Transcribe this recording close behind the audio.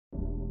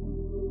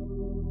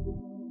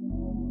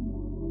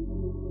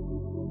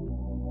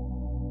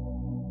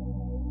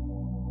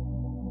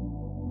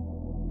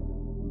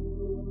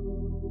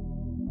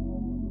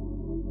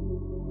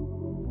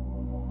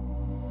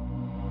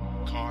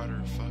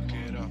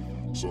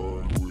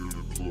Sorry,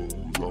 we're closed.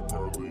 I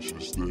probably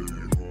should stay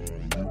home.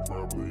 You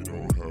probably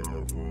don't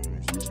have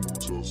rooms. This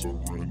motel so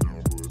run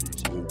down, but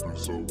it's open,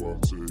 so I'll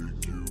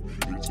take you.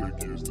 It take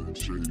years to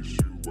chase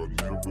you. I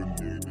never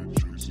needed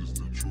chases.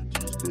 The truth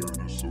is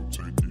better, so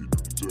take it.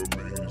 Tell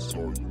me it's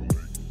all you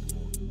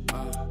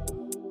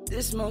need.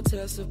 This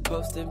motel's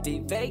supposed to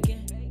be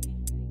vacant.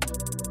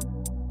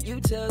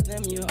 You tell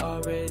them you're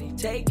already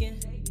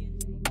taken.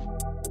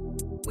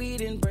 We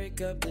didn't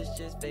break up, it's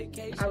just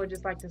vacation. I would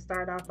just like to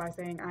start off by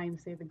saying I am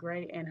Sid the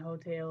Great, and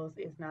hotels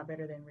is not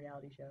better than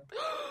reality shows.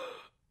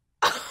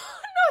 No,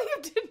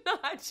 you did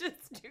not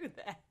just do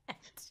that.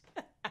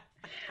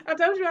 I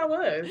told you I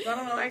was. I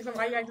don't know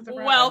why you acting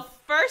surprised. Well,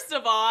 first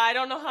of all, I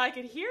don't know how I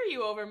could hear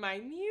you over my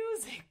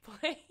music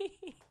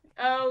playing.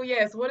 Oh,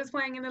 yes. What is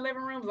playing in the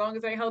living room? As long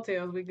as they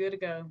hotels, we good to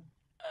go.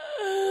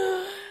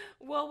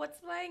 Well, what's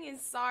playing is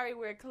Sorry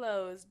We're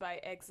Closed by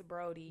X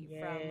Brody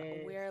Yes.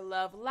 from Where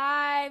Love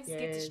Lives. Yes.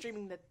 Get to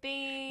streaming the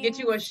thing. Get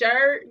you a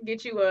shirt.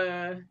 Get you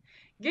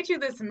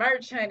this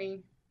merch,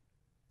 honey.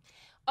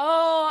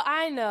 Oh,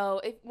 I know.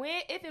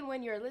 If and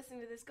when you're listening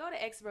to this, go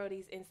to X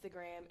Brody's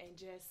Instagram and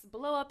just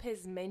blow up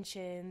his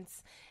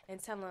mentions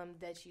and tell him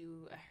that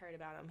you heard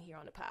about him here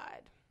on the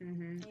pod.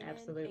 Mm-hmm, Amen,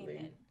 absolutely.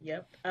 amen.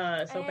 Yep.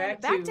 So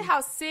And back to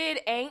how Sid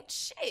ain't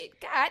shit.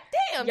 God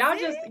damn,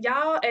 Sid.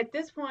 y'all at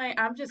this point,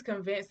 I'm just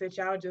convinced that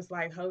y'all just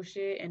like host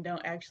shit and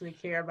don't actually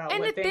care about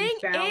And what the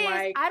things thing sound is,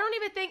 like. I don't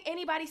even think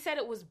anybody said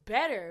it was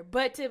better,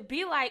 but to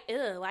be like,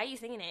 ugh, why are you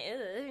singing that?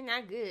 Ugh, it's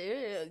not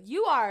good. Ugh.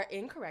 You are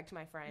incorrect,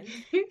 my friend.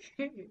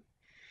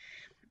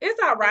 It's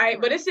all right,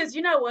 but it's just,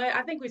 you know what?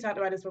 I think we talked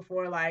about this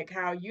before, like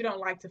how you don't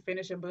like to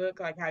finish a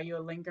book, like how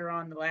you'll linger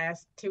on the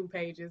last 2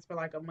 pages for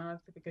like a month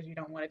because you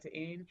don't want it to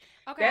end.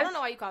 Okay, I don't know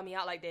why you called me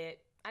out like that.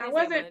 I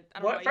wasn't.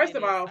 First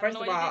of all,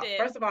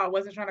 I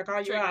wasn't trying to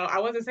call you out.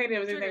 I wasn't saying there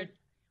was anything.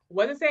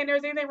 Wasn't saying there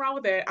was anything wrong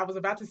with that. I was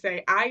about to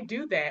say I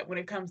do that when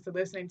it comes to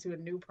listening to a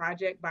new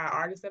project by an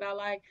artist that I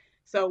like.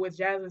 So with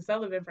Jasmine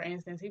Sullivan, for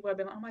instance, people have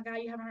been like, oh my God,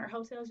 you haven't heard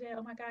Hotels yet?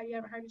 Oh my God, you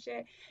haven't heard it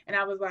yet? And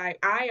I was like,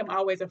 I am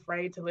always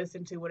afraid to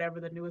listen to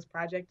whatever the newest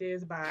project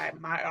is by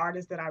my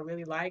artist that I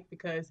really like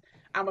because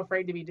I'm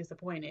afraid to be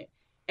disappointed.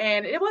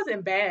 And it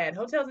wasn't bad.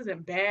 Hotels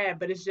isn't bad,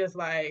 but it's just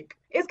like,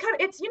 it's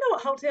you know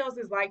what Hotels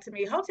is like to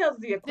me? Hotels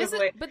is the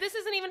equivalent. But this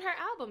isn't even her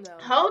album, though.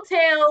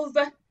 Hotels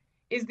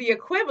is the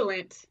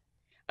equivalent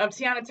of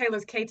Tiana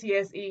Taylor's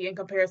KTSE in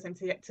comparison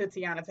to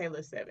Tiana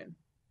Taylor's 7.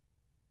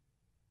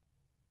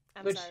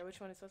 Sorry, which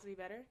one is supposed to be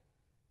better?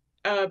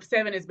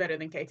 7 is better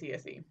than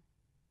KTSE.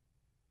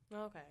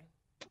 Okay.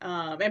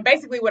 And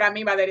basically what I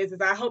mean by that is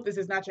I hope this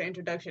is not your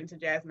introduction to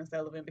Jasmine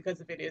Sullivan,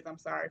 because if it is, I'm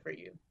sorry for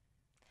you.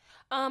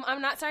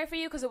 I'm not sorry for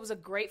you because it was a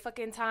great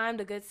fucking time.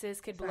 The good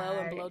sis could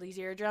blow these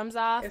eardrums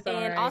off. It's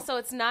and right. Also,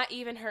 it's not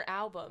even her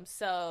album.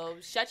 So,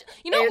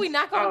 you know what we're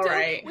not going to do?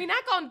 Right. We're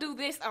not going to do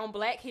this on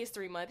Black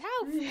History Month.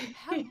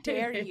 How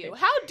dare you?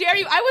 How dare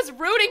you? I was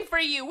rooting for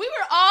you. We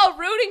were all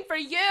rooting for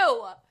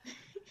you.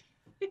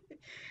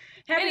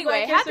 Happy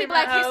Black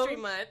History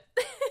Month.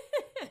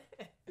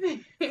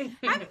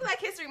 Happy Black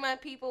History Month,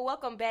 people.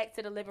 Welcome back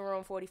to the Living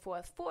Room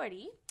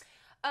 4440.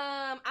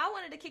 I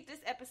wanted to kick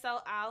this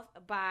episode off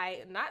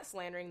by not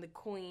slandering the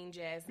Queen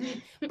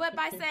Jasmine, but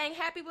by saying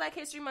Happy Black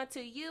History Month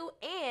to you,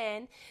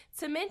 and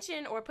to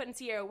mention or put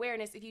into your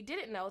awareness, if you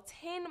didn't know,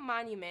 10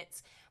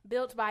 monuments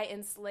built by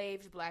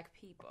enslaved Black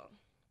people.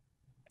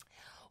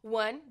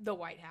 1, the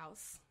White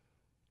House.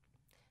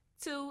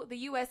 2, the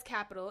U.S.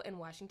 Capitol in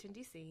Washington,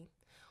 D.C.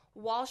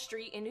 Wall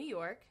Street in New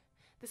York.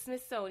 The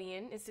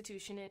Smithsonian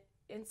Institution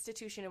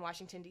in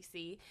Washington,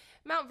 D.C.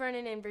 Mount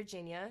Vernon in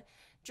Virginia.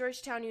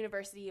 Georgetown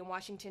University in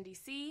Washington,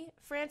 D.C.,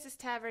 Francis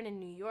Tavern in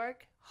New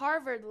York,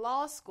 Harvard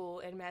Law School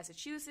in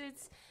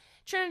Massachusetts,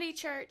 Trinity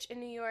Church in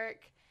New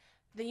York,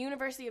 the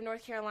University of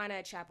North Carolina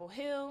at Chapel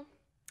Hill.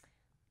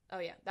 Oh,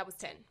 yeah, that was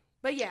 10.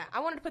 But, yeah,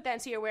 I wanted to put that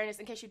into your awareness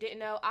in case you didn't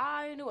know.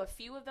 I knew a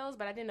few of those,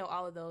 but I didn't know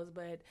all of those.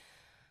 But,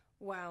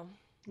 wow.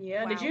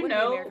 Yeah, wow. Did you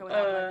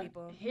know,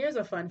 here's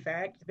a fun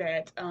fact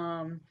that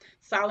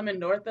Solomon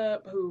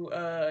Northup, who,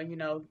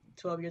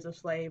 12 Years a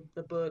Slave,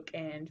 the book,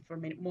 and for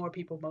many more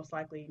people most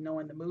likely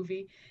knowing the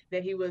movie,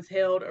 that he was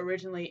held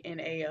originally in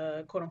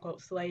a quote-unquote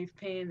slave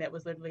pen that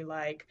was literally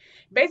like,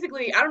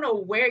 basically, I don't know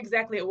where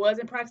exactly it was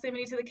in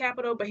proximity to the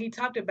Capitol, but he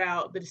talked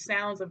about the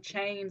sounds of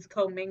chains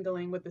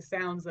commingling with the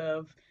sounds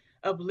of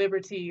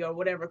liberty or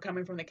whatever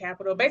coming from the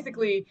Capitol.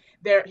 Basically,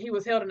 he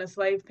was held in a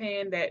slave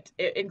pen that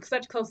in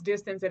such close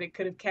distance that it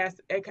could have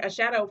cast a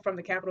shadow from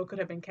the Capitol could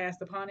have been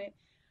cast upon it.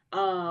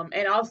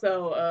 And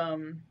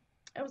also,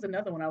 that was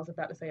another one I was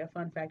about to say, a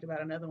fun fact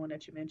about another one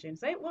that you mentioned.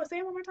 Say it one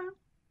more time.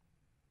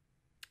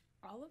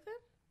 All of them?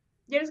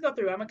 Yeah, just go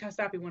through. I'm going to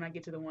stop you when I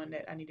get to the one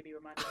that I need to be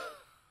reminded of.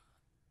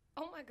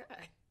 Oh my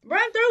God.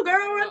 Run through,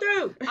 girl, run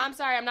through. I'm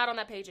sorry, I'm not on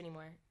that page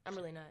anymore. I'm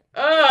really not.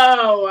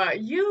 Oh,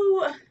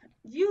 you.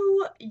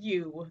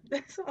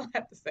 That's all I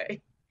have to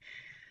say.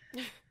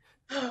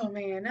 Oh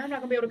man, now I'm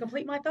not gonna be able to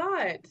complete my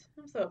thought.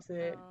 I'm so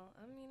upset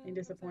and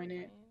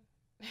disappointed.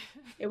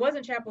 It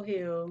wasn't Chapel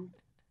Hill.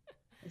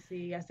 Let's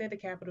see. I said the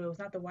Capitol. It's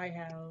not the White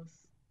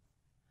House.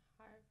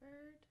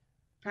 Harvard.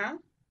 Huh?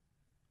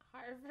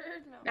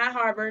 Harvard? No. Not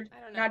Harvard.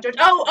 I don't know. Not Georgia.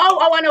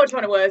 Oh! I know which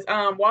one it was.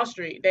 Wall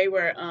Street. They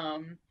were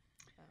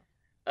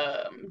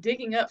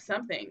digging up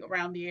something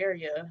around the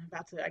area,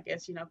 about to, I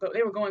guess, go.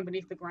 They were going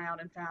beneath the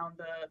ground and found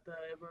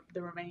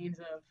the remains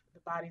of the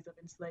bodies of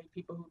enslaved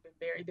people who've been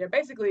buried there.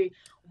 Basically,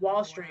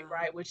 Wall Street, wow.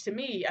 right? Which to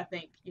me, I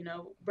think,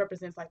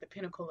 represents like the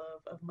pinnacle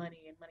of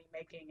money and money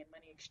making and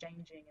money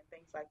exchanging and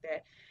things like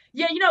that.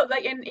 Yeah,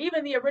 like, and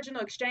even the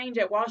original exchange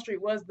at Wall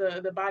Street was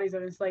the bodies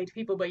of enslaved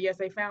people. But yes,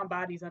 they found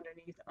bodies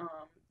underneath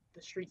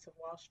the streets of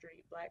Wall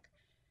Street, black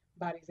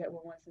bodies that were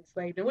once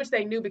enslaved, and which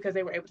they knew because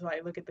they were able to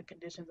like look at the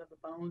conditions of the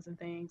bones and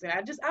things. And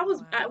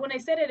when they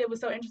said it, it was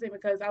so interesting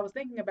because I was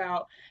thinking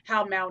about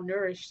how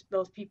malnourished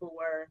those people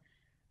were,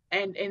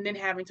 and then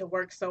having to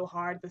work so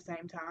hard at the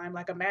same time.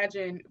 Like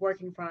imagine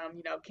working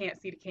from can't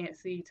see to can't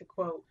see, to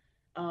quote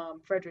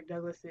Frederick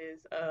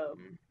Douglass's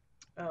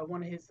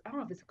one of his, I don't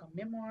know if it's like a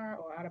memoir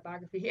or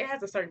autobiography. It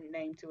has a certain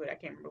name to it. I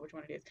can't remember which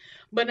one it is,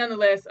 but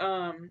nonetheless,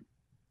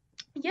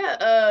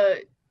 yeah,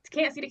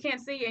 can't see to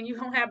can't see, and you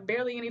don't have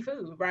barely any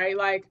food, right?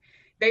 Like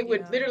they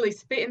would literally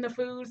spit in the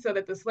food so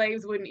that the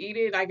slaves wouldn't eat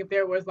it. Like if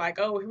there was like,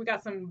 oh, we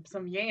got some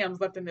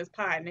yams left in this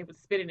pot, and they would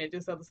spit in it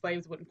just so the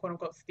slaves wouldn't quote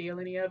unquote steal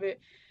any of it.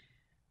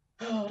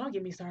 Oh, don't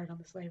get me started on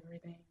the slavery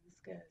things,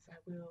 because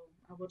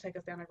I will take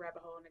us down a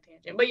rabbit hole in a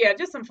tangent. But yeah,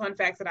 just some fun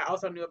facts that I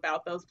also knew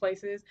about those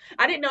places.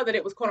 I didn't know that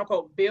it was quote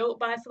unquote built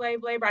by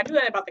slave labor. I knew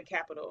that about the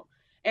Capitol.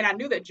 And I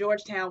knew that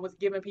Georgetown was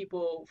giving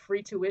people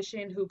free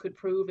tuition who could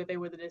prove that they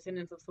were the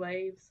descendants of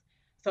slaves.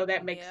 So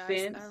that makes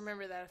sense. I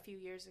remember that a few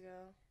years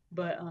ago.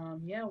 But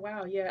yeah,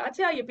 wow, yeah. I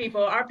tell you,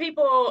 our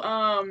people,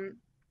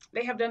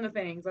 they have done the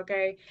things,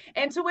 okay?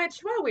 And to which,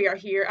 while we are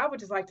here, I would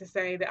just like to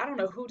say that I don't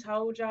know who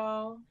told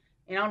y'all,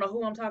 and I don't know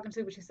who I'm talking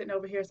to, but she's sitting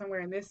over here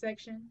somewhere in this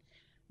section.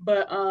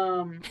 But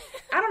I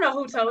don't know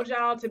who told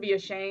y'all to be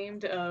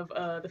ashamed of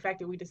the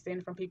fact that we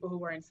descend from people who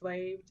were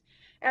enslaved.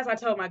 As I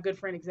told my good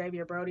friend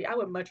Xavier Brody, I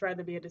would much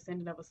rather be a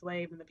descendant of a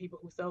slave than the people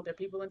who sold their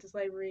people into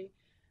slavery.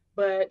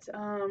 But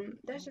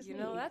that's just me.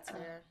 That's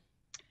fair.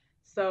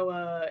 So,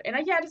 and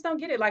I just don't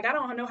get it. Like, I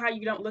don't know how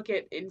you don't look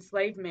at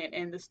enslavement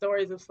and the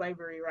stories of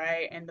slavery,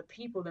 right? And the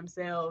people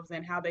themselves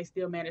and how they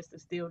still manage to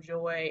steal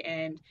joy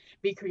and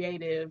be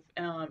creative,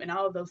 and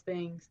all of those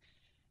things,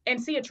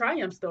 and see a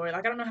triumph story.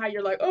 Like, I don't know how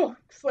you're like, oh,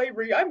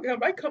 slavery,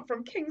 I come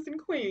from kings and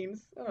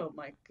queens. Oh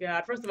my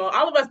God. First of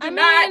all of us do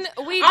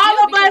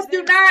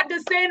not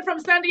descend from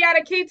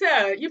Sundiata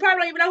Keita. You probably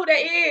don't even know who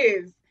that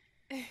is.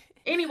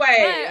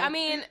 Anyway. But, I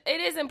mean,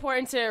 it is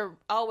important to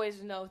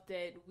always note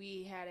that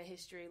we had a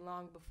history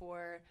long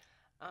before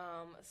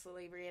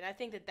slavery. And I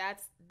think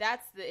that's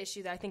the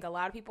issue that I think a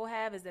lot of people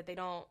have, is that they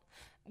don't,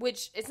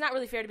 which it's not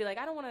really fair to be like,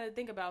 I don't want to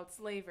think about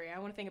slavery. I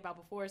want to think about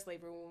before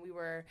slavery, when we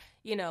were,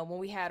 when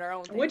we had our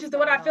own things. Which is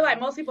what I feel like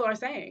most people are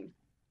saying.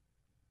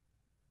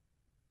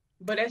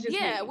 But that's just me.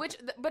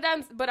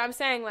 But I'm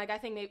saying, like, I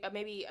think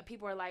maybe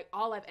people are like,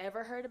 all I've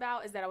ever heard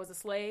about is that I was a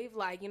slave,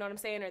 like, you know what I'm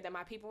saying, or that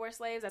my people were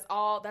slaves. That's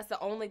the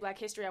only Black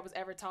history I was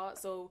ever taught.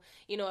 So,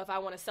 if I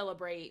want to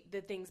celebrate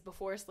the things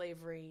before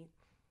slavery,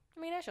 I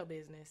mean, that's your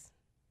business.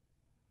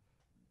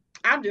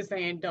 I'm just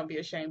saying, don't be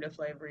ashamed of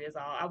slavery is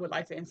all. I would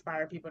like to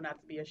inspire people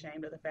not to be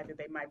ashamed of the fact that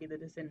they might be the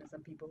descendants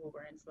of people who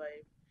were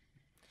enslaved.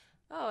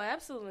 Oh,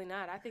 absolutely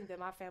not. I think that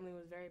my family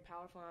was very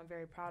powerful. I'm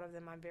very proud of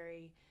them. I'm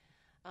very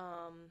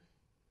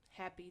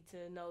happy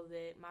to know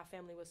that my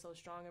family was so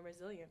strong and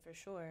resilient, for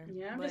sure.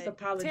 Yeah, I'm just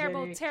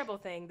apologetic. Terrible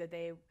thing that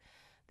they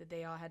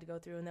all had to go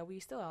through, and that we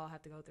still all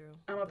have to go through.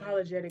 I'm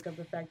apologetic of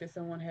the fact that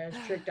someone has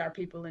tricked our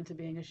people into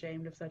being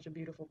ashamed of such a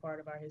beautiful part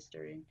of our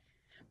history.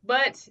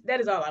 But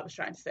that is all I was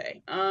trying to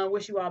say.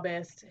 Wish you all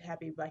best.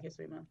 Happy Black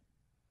History Month.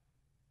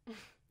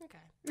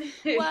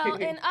 Okay. Well,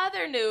 in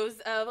other news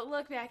of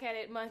Look Back at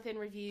It Month in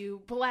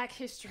Review, Black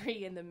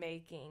History in the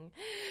Making,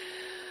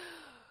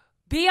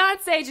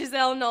 Beyonce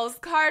Giselle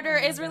Knowles-Carter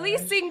is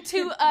releasing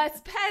To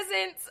Us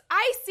Peasants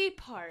Icy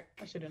Park.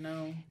 I should have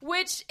known.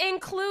 Which,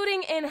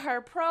 including in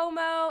her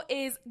promo,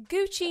 is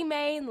Gucci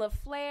Mane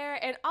LaFleur.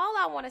 And all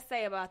I want to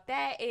say about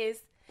that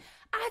is,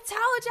 I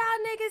told y'all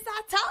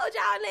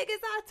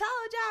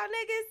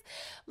niggas.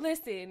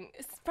 Listen,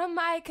 from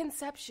my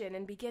conception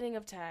and beginning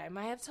of time,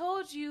 I have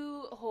told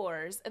you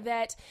whores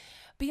that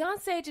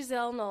Beyonce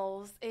Giselle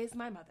Knowles is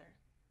my mother.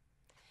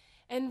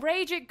 And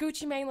Raydrick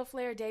Gucci Mane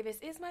LaFleur Davis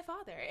is my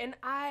father. And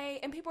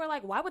people are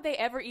like, why would they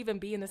ever even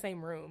be in the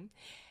same room?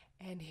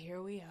 And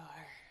here we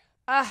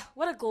are.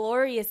 What a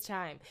glorious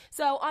time.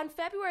 So on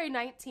February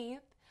 19th,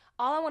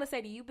 all I want to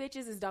say to you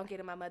bitches is don't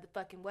get in my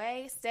motherfucking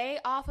way. Stay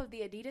off of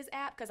the Adidas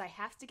app because I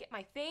have to get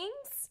my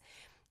things.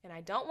 And I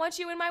don't want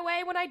you in my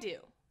way when I do.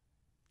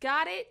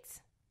 Got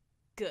it?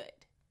 Good.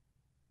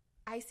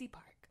 Icy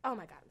Park. Oh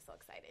my God, I'm so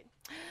excited.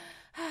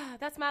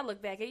 That's my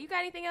look back. You got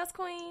anything else,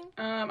 Queen?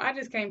 I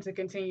just came to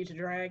continue to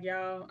drag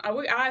y'all.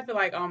 I feel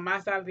like on my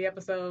side of the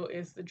episode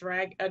is the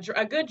drag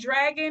a good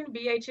dragon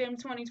BHM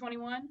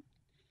 2021.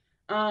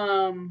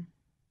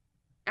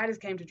 I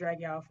just came to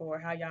drag y'all for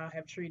how y'all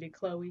have treated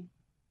Chloe,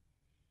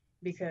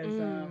 because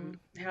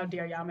how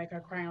dare y'all make her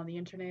cry on the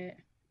internet?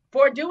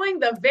 for doing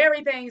the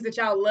very things that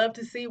y'all love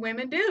to see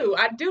women do.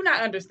 I do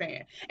not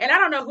understand. And I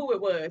don't know who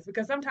it was,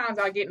 because sometimes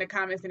I'll get in the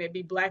comments and it'd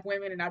be black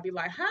women and I'd be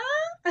like,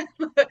 huh?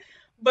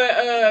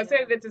 But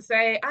said it to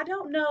say, I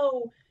don't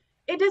know.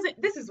 It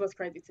doesn't. This is what's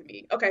crazy to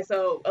me. Okay,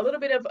 so a little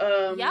bit of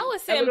y'all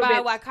was sitting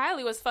by while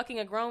Kylie was fucking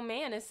a grown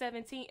man at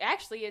 17.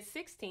 Actually, at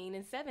 16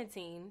 and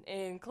 17,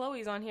 and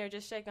Chloe's on here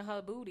just shaking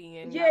her booty.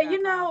 And yeah,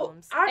 you know,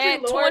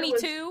 at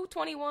 22,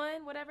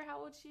 21, whatever,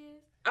 how old she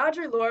is.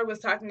 Audre Lorde was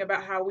talking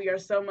about how we are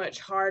so much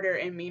harder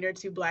and meaner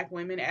to black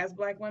women as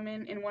black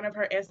women in one of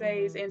her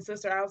essays in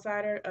Sister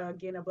Outsider.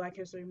 Again, a Black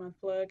History Month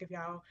plug. If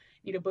y'all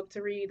need a book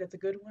to read, that's a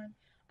good one.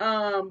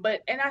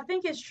 And I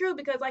think it's true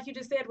because, like you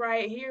just said,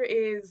 right here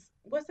is,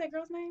 what's that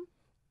girl's name?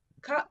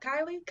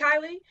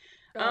 Kylie.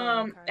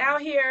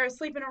 Out here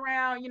sleeping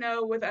around, you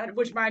know, with,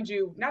 which, mind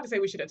you, not to say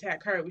we should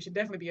attack her. We should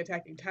definitely be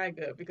attacking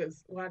Tyga,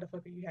 because why the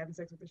fuck are you having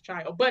sex with this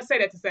child? But say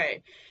that to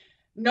say,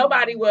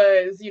 nobody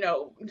was, you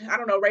know, I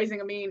don't know,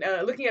 raising a mean,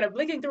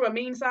 looking through a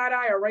mean side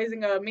eye or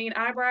raising a mean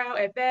eyebrow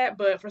at that.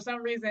 But for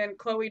some reason,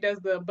 Chloe does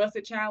the Bust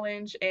It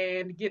challenge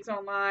and gets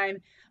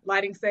online,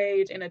 lighting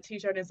sage in a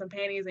t-shirt and some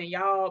panties, and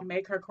y'all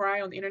make her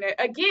cry on the internet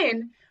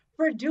again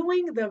for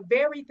doing the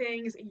very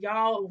things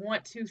y'all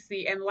want to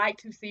see and like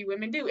to see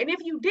women do. And if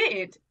you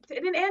didn't,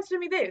 then answer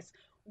me this.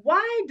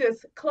 Why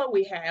does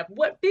Chloe have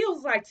what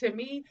feels like to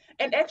me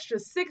an extra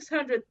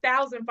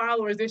 600,000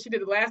 followers than she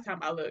did the last time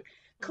I looked?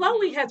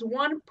 Chloe has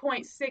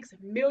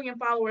 1.6 million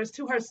followers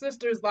to her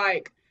sister's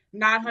like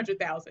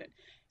 900,000.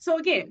 So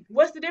again,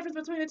 what's the difference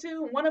between the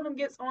two? One of them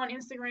gets on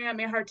Instagram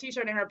in her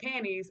t-shirt and her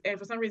panties, and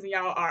for some reason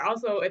y'all are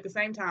also at the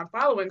same time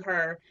following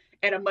her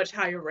at a much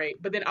higher rate,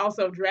 but then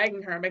also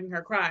dragging her and making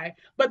her cry.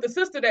 But the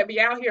sister that be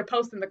out here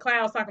posting the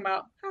clouds talking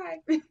about, hi,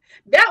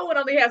 that one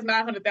only has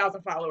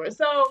 900,000 followers.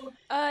 So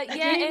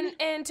again,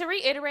 and to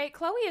reiterate,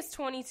 Chloe is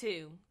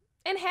 22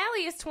 and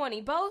Halle is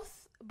 20,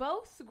 both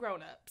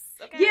grown-ups.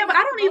 Okay? Yeah, but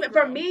I don't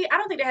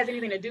think that has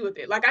anything to do with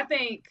it. Like, I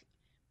think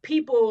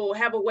people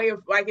have a way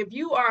of, like, if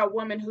you are a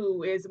woman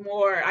who is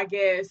more, I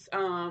guess,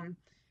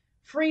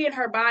 free in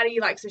her body,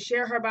 likes to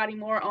share her body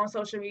more on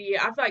social media,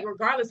 I feel like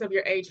regardless of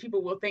your age,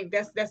 people will think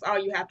that's all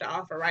you have to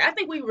offer, right? I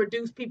think we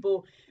reduce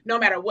people no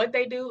matter what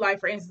they do. Like,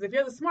 for instance, if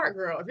you're the smart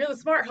girl, if you're the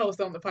smart host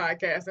on the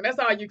podcast, and that's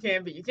all you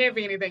can be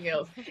anything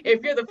else.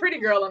 If you're the pretty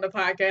girl on the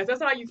podcast,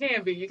 that's all you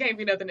can be. You can't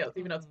be nothing else,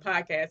 even though it's a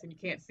podcast and you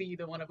can't see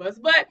either one of us.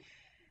 But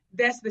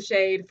that's the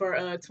shade for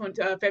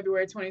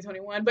February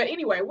 2021. But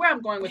anyway, where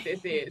I'm going with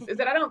this is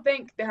that I don't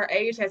think that her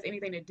age has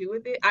anything to do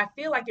with it. I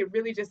feel like it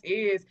really just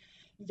is,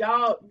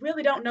 y'all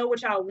really don't know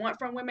what y'all want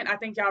from women. I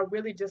think y'all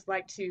really just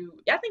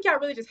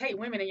hate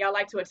women, and y'all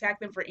like to attack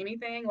them for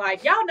anything.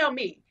 Like, y'all know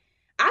me.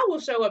 I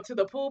will show up to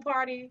the pool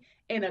party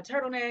in a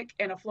turtleneck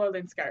and a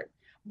floor-length skirt.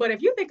 But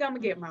if you think I'm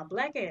going to get my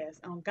black ass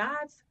on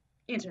God's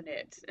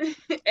internet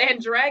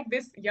and drag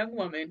this young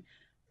woman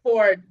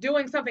for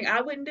doing something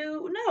I wouldn't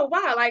do, no,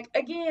 why? Like,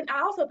 again,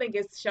 I also think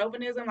it's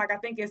chauvinism. Like, I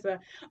think it's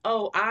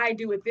I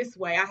do it this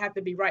way, I have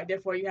to be right,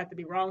 therefore you have to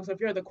be wrong. So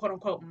if you're the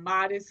quote-unquote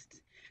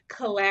modest,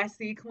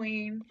 classy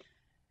queen,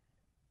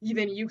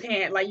 then you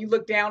can't, like, you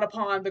look down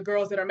upon the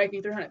girls that are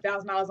making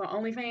 $300,000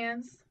 on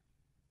OnlyFans.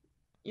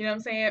 You know what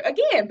I'm saying?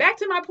 Again, back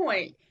to my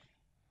point.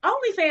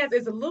 OnlyFans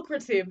is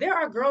lucrative. There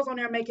are girls on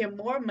there making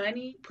more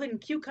money putting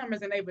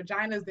cucumbers in their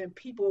vaginas than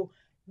people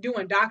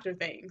doing doctor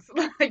things,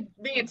 like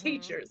being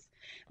teachers.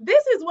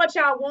 This is what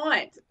y'all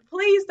want.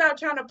 Please stop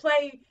trying to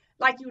play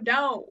like you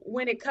don't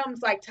when it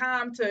comes like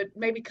time to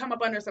maybe come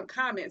up under some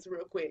comments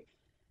real quick.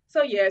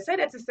 So yeah, say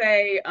that to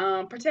say,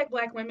 protect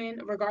black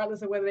women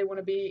regardless of whether they want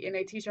to be in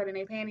a t-shirt and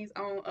a panties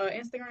on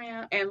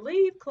Instagram, and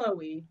leave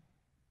Chloe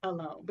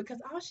alone, because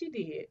all she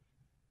did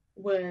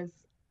was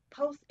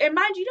post. And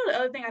mind you, the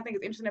other thing I think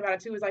is interesting about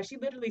it too is, like, she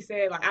literally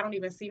said, like, I don't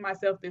even see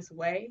myself this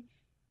way.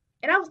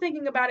 And I was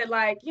thinking about it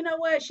like, you know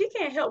what? She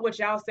can't help what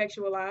y'all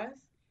sexualize.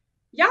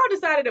 Y'all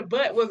decided a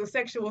butt was a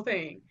sexual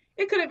thing.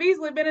 It could have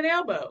easily been an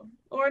elbow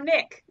or a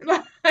neck.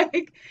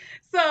 Like,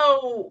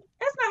 so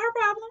that's not her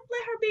problem.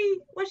 Let her be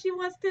what she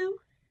wants to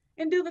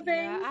and do the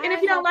thing. Yeah, and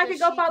if you don't like it,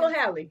 go follow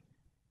Halle.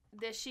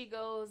 That she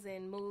goes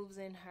and moves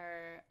in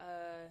her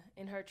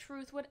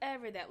truth,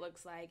 whatever that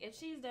looks like. If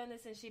she's done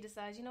this and she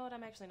decides, you know what,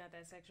 I'm actually not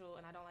that sexual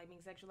and I don't like being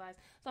sexualized,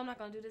 so I'm not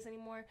going to do this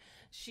anymore,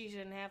 she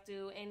shouldn't have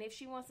to. And if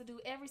she wants to do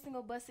every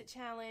single Busted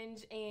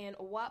challenge and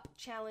WAP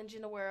challenge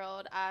in the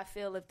world, I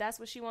feel if that's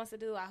what she wants to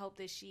do, I hope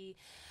that she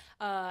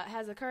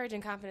has the courage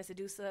and confidence to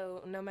do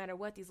so, no matter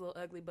what these little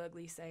ugly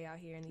buglies say out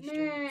here in these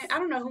streets. I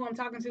don't know who I'm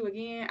talking to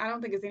again. I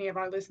don't think it's any of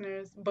our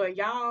listeners, but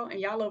y'all, and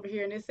y'all over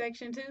here in this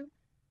section too,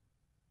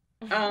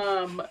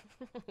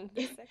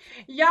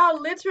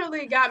 y'all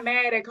literally got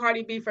mad at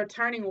Cardi B for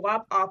turning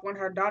WAP off when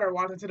her daughter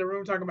walked into the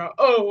room talking about,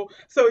 oh,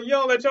 so you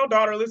don't let your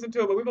daughter listen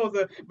to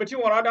it, but you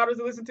want our daughters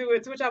to listen to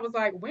it. To which I was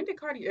like, when did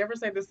Cardi ever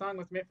say this song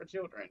was meant for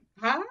children?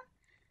 Huh?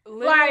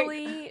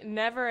 Literally, like,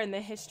 never in the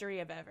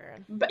history of ever.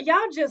 But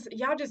y'all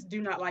just do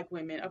not like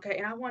women, okay?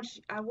 And I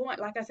want,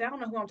 like I said, I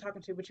don't know who I'm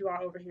talking to, but you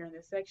are over here in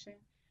this section.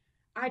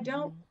 I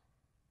don't.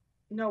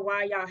 know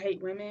why y'all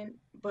hate women,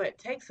 but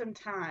take some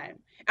time.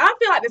 I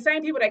feel like the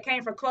same people that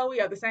came for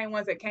Chloe are the same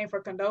ones that came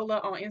for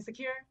Condola on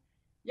Insecure.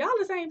 Y'all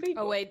the same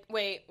people. Oh, wait.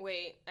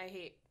 I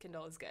hate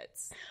Condola's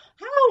guts.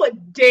 How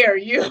dare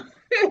you?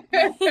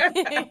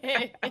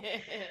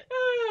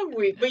 Oh,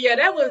 weak. But yeah,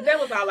 that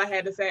was all I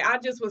had to say. I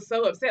just was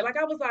so upset. Like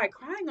I was like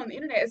crying on the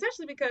internet,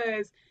 especially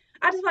because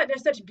I just feel like they're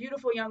such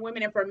beautiful young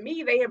women, and for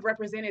me, they have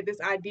represented this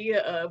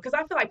idea of, because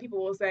I feel like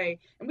people will say,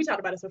 and we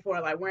talked about this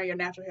before, like wearing your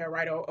natural hair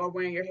right, or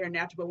wearing your hair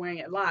natural but wearing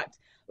it locked.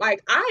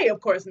 Like I,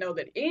 of course, know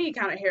that any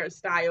kind of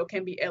hairstyle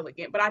can be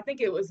elegant, but I think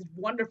it was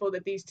wonderful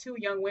that these two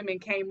young women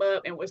came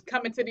up and was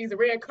coming to these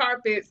red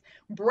carpets,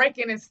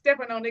 breaking and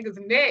stepping on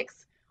niggas'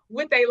 necks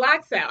with their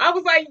locks out. I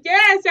was like,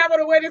 yes, y'all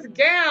want to wear this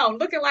gown,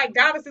 looking like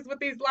goddesses with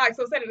these locks.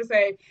 So sad to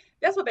say,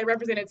 that's what they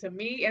represented to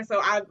me, and so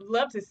I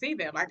love to see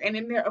them. Like, and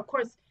then they're of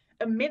course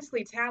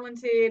immensely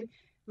talented.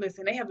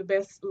 Listen, they have the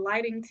best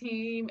lighting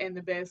team and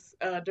the best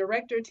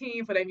director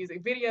team for their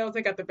music videos.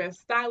 They got the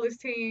best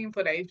stylist team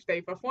for their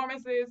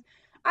performances.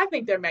 I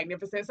think they're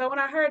magnificent. So when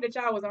I heard that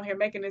y'all was on here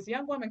making this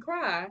young woman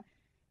cry,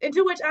 and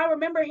to which I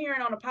remember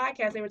hearing on a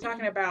podcast, they were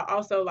talking about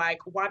also like,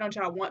 why don't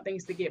y'all want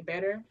things to get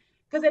better?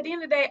 Because at the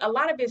end of the day, a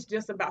lot of it's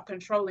just about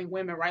controlling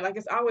women, right? Like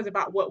it's always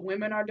about what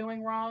women are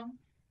doing wrong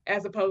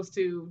as opposed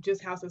to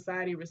just how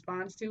society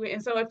responds to it.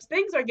 And so if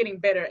things are getting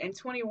better and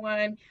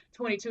 21,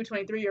 22,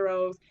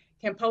 23-year-olds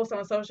can post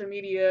on social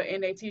media in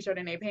their t-shirt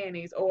and their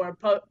panties or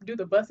do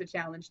the busted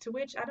challenge, to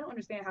which I don't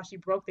understand how she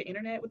broke the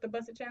internet with the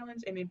busted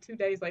challenge and then 2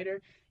 days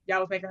later y'all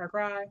was making her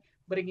cry.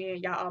 But again,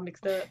 y'all all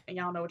mixed up and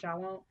y'all know what y'all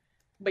want.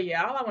 But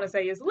yeah, all I want to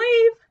say is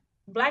leave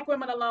Black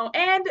women alone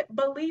and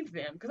believe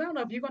them. Because I don't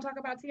know if you're going to talk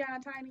about T.I.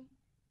 and Tiny.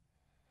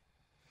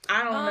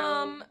 I don't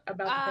know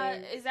about the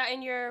things. Is that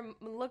in your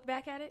look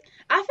back at it?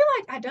 I feel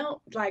like I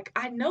don't, like,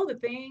 I know the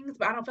things,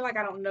 but I don't feel like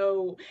I don't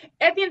know.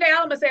 At the end of the day,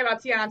 all I'm going to say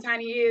about T.I. and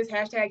Tiny is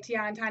hashtag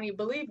T.I. and Tiny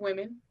believe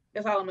women.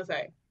 That's all I'm going to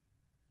say.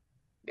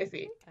 That's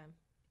it. Okay.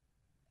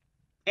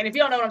 And if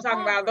you don't know what I'm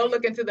talking about, go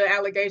look into the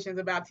allegations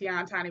about T.I.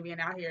 and Tiny being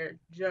out here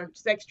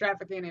sex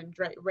trafficking and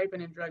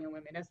raping and drugging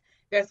women.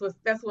 That's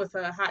what's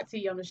hot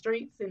tea on the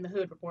streets in the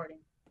hood reporting.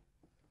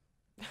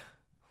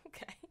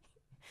 Okay.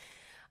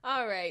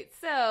 All right.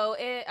 So,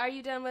 are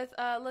you done with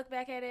look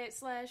back at it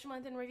 /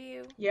 month in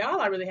review? Yeah, all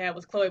I really had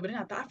was Chloe, but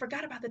then I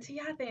forgot about the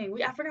T.I. thing.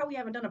 I forgot we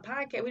haven't done a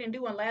podcast. We didn't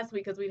do one last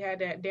week because we had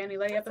that Danny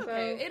Lay episode.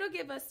 Okay. It'll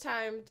give us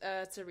time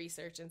to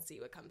research and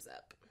see what comes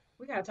up.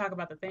 We got to talk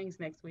about the things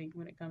next week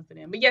when it comes to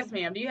them. But yes,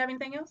 ma'am. Do you have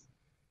anything else?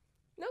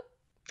 Nope.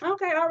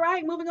 Okay, all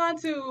right. Moving on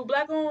to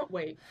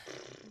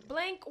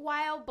Blank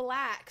While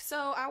Black.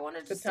 So I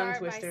wanted to start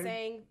by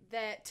saying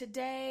that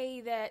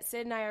today that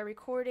Sid and I are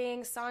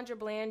recording, Sandra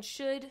Bland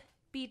should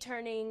be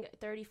turning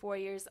 34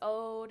 years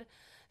old.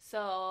 So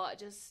I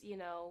just,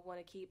 want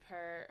to keep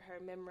her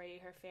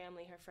memory, her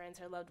family, her friends,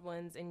 her loved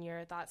ones in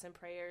your thoughts and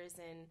prayers,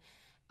 and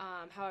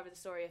however the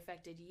story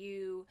affected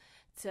you,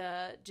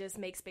 to just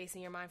make space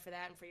in your mind for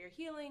that and for your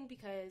healing,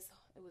 because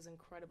it was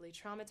incredibly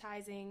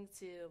traumatizing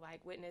to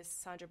witness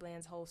Sandra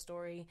Bland's whole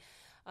story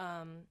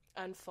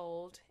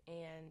unfold.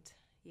 And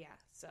yeah,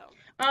 so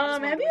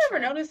have you ever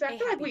noticed? I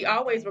feel like we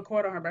always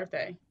record on her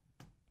birthday.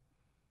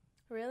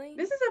 Really?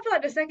 This is, I feel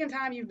like, the second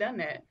time you've done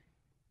that.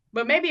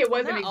 But maybe it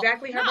wasn't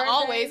exactly her birthday. Not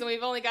always, and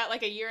we've only got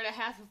a year and a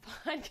half of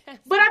podcasts.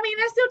 But I mean,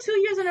 that's still 2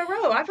 years in a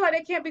row. I feel like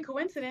that can't be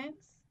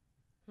coincidence.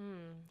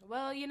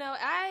 Well,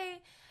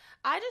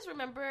 I just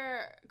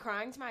remember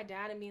crying to my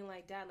dad and being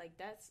like, Dad,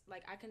 that's,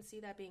 I can see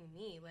that being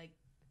me.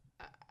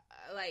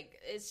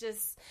 It's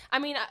just,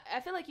 I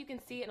feel like you can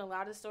see it in a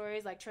lot of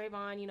stories. Like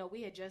Trayvon,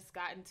 we had just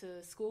gotten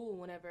to school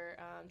whenever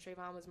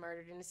Trayvon was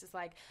murdered. And it's just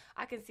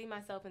I can see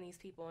myself in these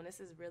people. And this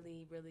is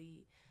really,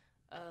 really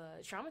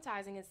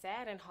traumatizing and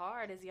sad and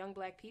hard as young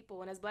Black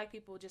people. And as Black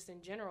people just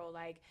in general,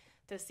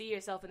 to see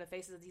yourself in the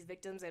faces of these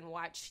victims and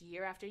watch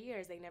year after year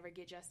as they never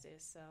get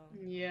justice. So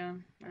yeah,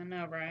 I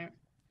know, right?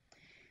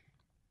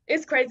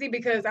 It's crazy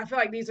because I feel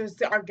like these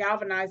are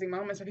galvanizing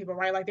moments for people,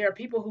 right? Like there are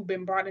people who've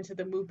been brought into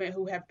the movement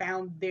who have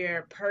found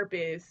their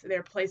purpose,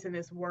 their place in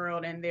this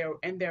world, and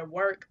their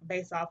work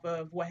based off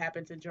of what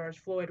happened to George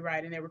Floyd,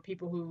 right? And there were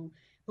people who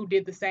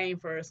did the same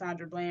for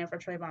Sandra Bland, for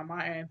Trayvon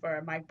Martin,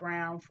 for Mike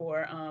Brown,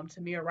 for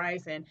Tamir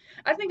Rice. And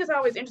I think it's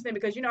always interesting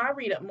because, I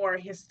read up more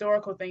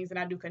historical things than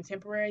I do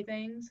contemporary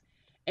things.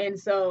 And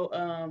so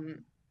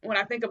when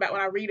I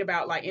read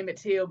about Emmett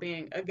Till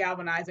being a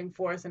galvanizing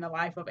force in the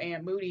life of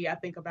Ann Moody, I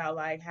think about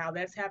how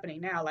that's happening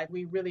now.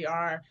 We really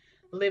are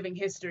living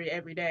history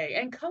every day.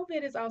 And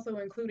COVID is also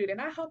included.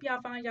 And I hope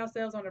y'all find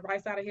yourselves on the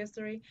right side of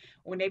history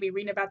when they be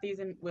reading about these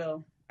in,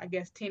 I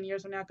guess 10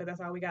 years from now, because that's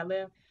all we got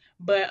left.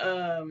 But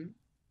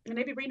when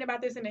they be reading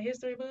about this in the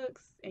history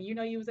books and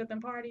you was at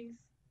them parties,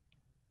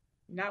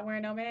 not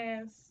wearing no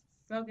mask,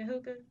 smoking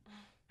hookah,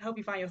 I hope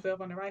you find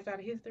yourself on the right side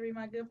of history,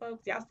 my good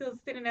folks. Y'all still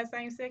sitting in that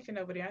same section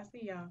over there. I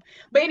see y'all.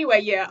 But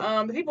anyway, yeah,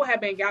 the people have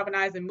been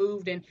galvanized and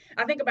moved. And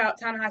I think about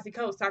Ta-Nehisi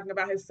Coates talking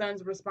about his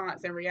son's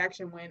response and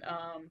reaction when,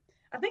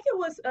 I think it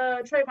was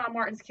Trayvon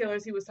Martin's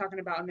killers he was talking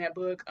about in that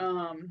book,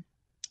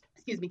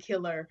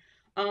 Killer,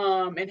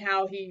 And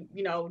how he,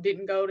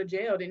 didn't go to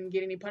jail, didn't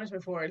get any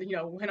punishment for it,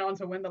 went on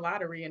to win the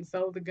lottery and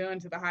sold the gun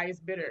to the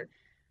highest bidder.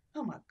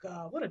 Oh my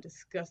God, what a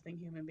disgusting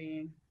human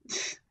being.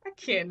 I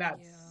cannot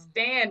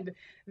stand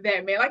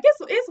that man. Like,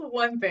 it's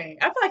one thing.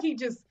 I feel like he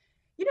just,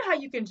 how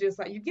you can just,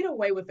 like, you get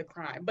away with the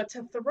crime, but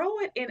to throw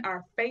it in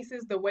our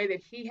faces the way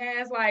that he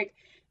has, like,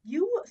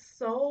 you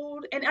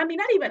sold, and I mean,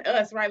 not even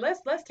us, right?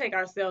 Let's take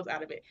ourselves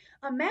out of it.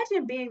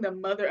 Imagine being the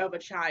mother of a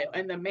child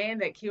and the man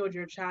that killed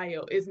your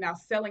child is now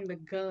selling the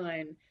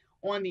gun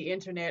on the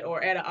internet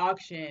or at an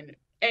auction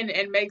and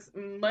makes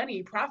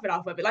money, profit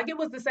off of it. Like, it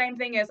was the same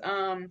thing as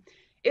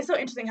it's so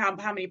interesting how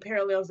many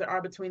parallels there are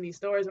between these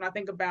stories. When I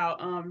think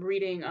about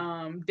reading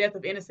Death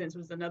of Innocence,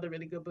 was another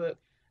really good book.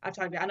 I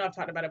know I've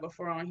talked about it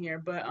before on here,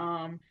 but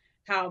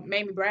how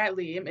Mamie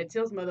Bradley, Emmett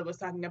Till's mother, was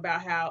talking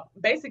about how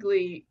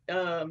basically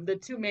the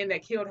two men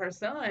that killed her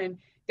son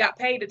got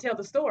paid to tell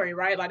the story,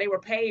 right? Like, they were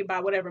paid by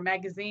whatever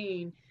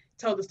magazine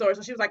told the story.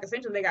 So she was like,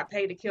 essentially, they got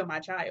paid to kill my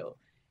child.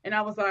 And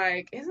I was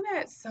like, isn't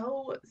that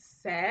so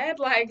sad?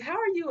 Like, how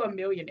are you a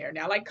millionaire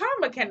now? Like,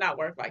 karma cannot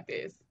work like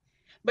this.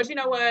 But you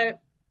know what?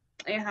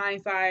 In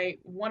hindsight,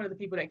 one of the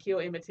people that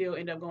killed Emmett Till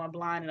ended up going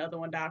blind, and the other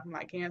one died from,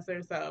 like,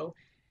 cancer. So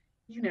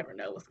you never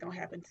know what's going to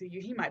happen to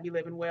you. He might be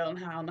living well and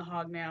high on the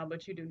hog now,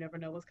 but you do never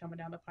know what's coming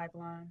down the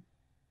pipeline.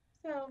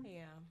 So,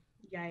 yeah.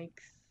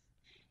 Yikes.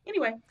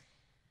 Anyway,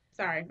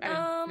 sorry.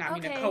 I did not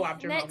mean to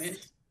co-opt your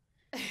moment.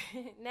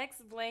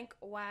 Next blank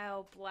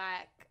while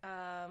black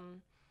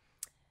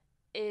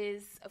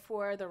is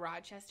for the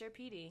Rochester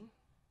PD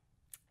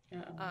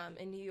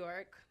in New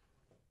York.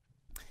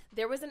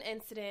 There was an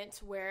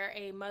incident where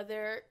a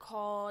mother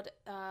called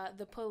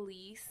the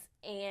police,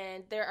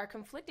 and there are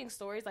conflicting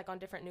stories, like, on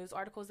different news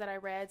articles that I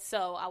read,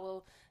 so I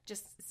will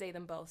just say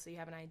them both so you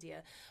have an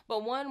idea.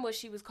 But one was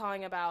she was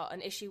calling about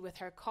an issue with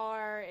her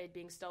car, it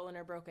being stolen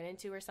or broken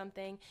into or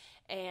something,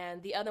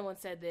 and the other one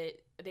said that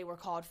they were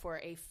called for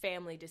a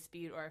family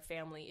dispute or a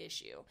family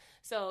issue.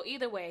 So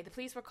either way, the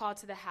police were called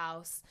to the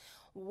house.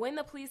 When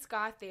the police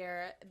got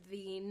there,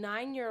 the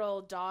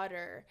 9-year-old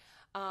daughter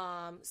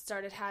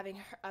started having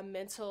a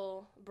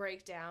mental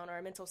breakdown or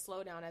a mental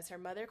slowdown, as her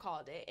mother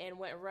called it, and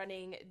went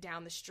running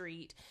down the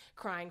street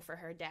crying for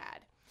her dad.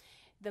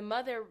 The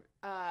mother,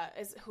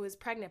 who is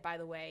pregnant, by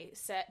the way,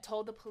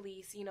 told the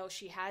police,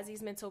 she has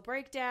these mental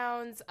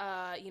breakdowns.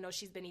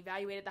 She's been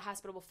evaluated at the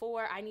hospital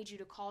before. I need you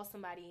to call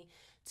somebody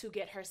to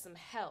get her some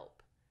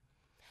help.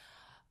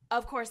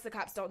 Of course, the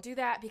cops don't do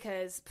that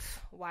because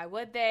why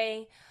would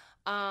they?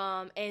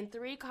 And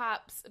 3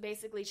 cops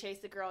basically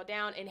chased the girl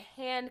down and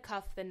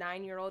handcuffed the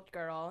 9-year-old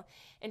girl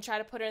and tried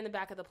to put her in the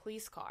back of the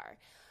police car.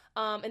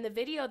 In the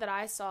video that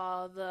I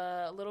saw,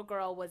 the little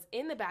girl was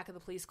in the back of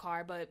the police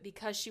car, but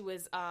because she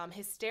was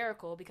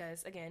hysterical,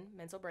 because, again,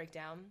 mental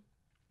breakdown,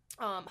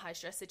 high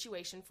stress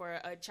situation for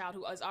a child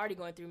who was already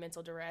going through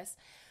mental duress,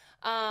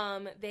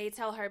 they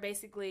tell her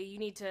basically, you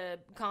need to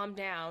calm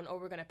down or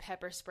we're going to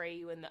pepper spray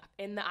you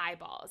in the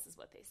eyeballs, is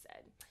what they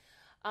said.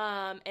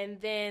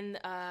 And then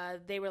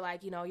they were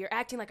like, you're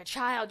acting like a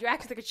child. You're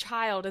acting like a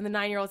child. And the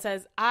 9-year-old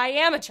says, I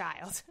am a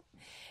child.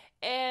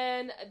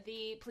 And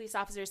the police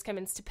officers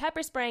commenced to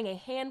pepper spraying a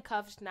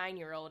handcuffed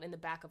 9-year-old in the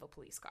back of a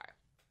police car.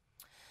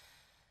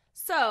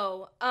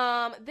 So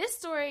this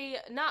story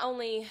not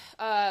only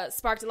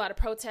sparked a lot of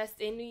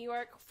protests in New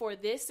York for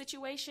this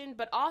situation,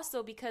 but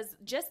also because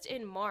just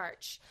in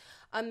March,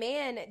 a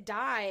man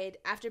died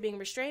after being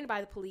restrained by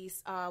the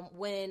police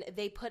when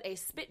they put a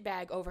spit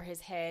bag over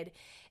his head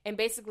and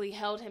basically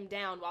held him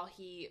down while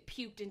he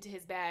puked into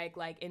his bag,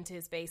 like into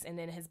his face, and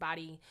then his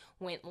body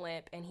went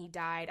limp, and he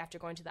died after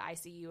going to the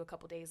ICU a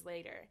couple days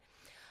later.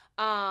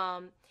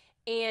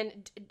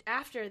 And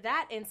after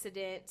that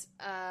incident,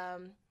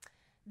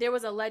 there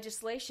was a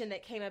legislation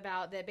that came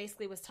about that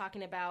basically was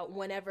talking about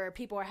whenever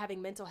people are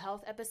having mental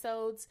health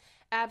episodes,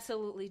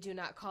 absolutely do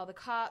not call the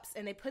cops.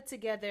 And they put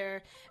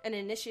together an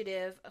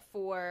initiative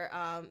for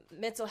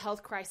mental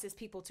health crisis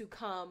people to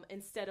come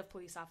instead of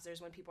police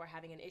officers when people are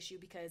having an issue,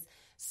 because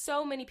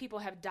so many people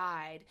have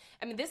died.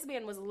 I mean, this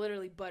man was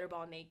literally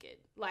butterball naked,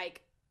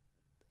 like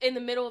in the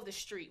middle of the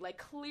street, like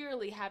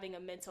clearly having a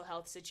mental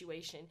health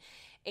situation,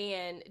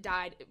 and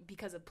died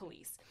because of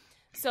police.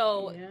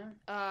 So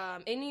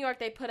in New York,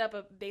 they put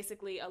up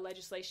basically a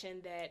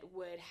legislation that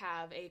would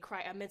have a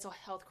mental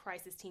health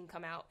crisis team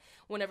come out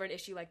whenever an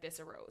issue like this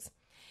arose.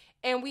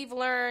 And we've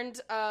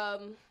learned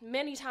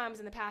many times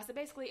in the past that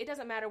basically it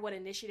doesn't matter what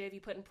initiative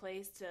you put in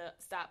place to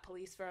stop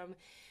police from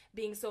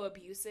being so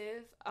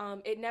abusive.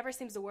 It never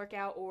seems to work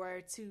out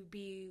or to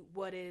be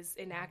what is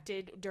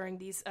enacted during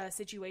these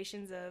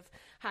situations of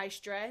high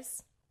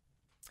stress.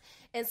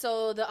 And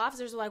so the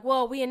officers were like,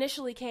 well, we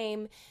initially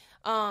came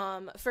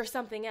for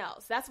something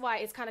else. That's why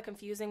it's kind of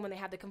confusing when they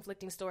have the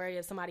conflicting story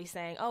of somebody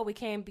saying, oh, we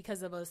came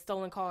because of a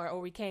stolen car, or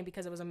we came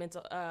because it was a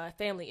mental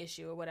family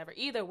issue or whatever.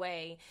 Either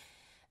way,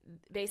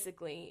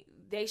 basically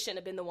they shouldn't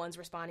have been the ones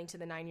responding to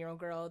the 9-year-old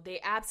girl. They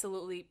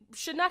absolutely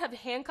should not have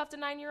handcuffed a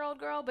 9-year-old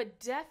girl, but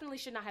definitely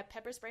should not have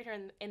pepper sprayed her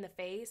in the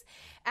face.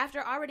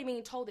 After already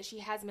being told that she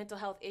has mental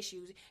health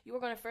issues, you were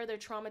going to further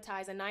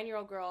traumatize a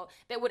 9-year-old girl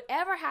that would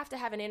ever have to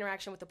have an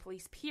interaction with the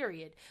police,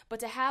 period.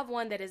 But to have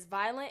one that is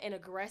violent and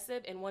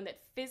aggressive and one that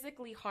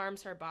physically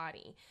harms her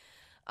body.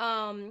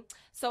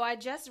 So I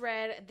just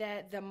read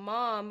that the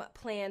mom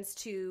plans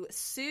to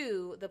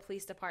sue the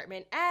police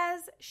department,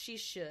 as she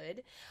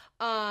should,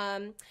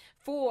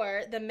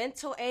 for the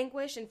mental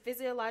anguish and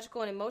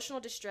physiological and emotional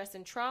distress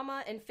and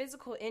trauma and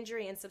physical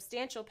injury and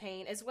substantial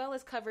pain, as well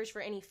as coverage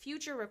for any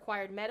future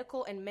required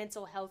medical and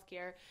mental health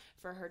care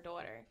for her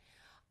daughter.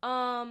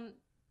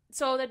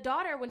 So the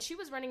daughter, when she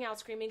was running out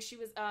screaming, she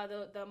was,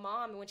 the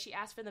mom, when she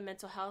asked for the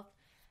mental health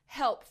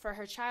help for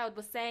her child,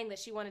 was saying that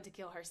she wanted to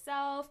kill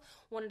herself,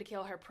 wanted to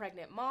kill her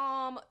pregnant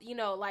mom, you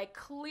know, like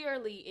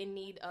clearly in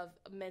need of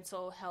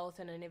mental health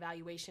and an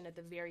evaluation at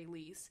the very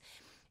least.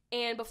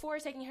 And before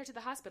taking her to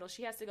the hospital,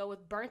 she has to go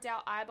with burnt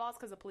out eyeballs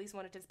because the police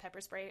wanted to pepper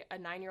spray a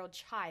 9-year-old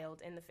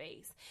child in the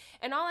face.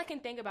 And all I can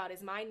think about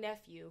is my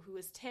nephew, who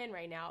is 10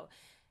 right now,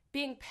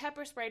 being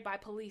pepper sprayed by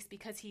police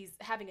because he's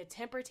having a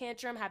temper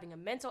tantrum, having a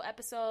mental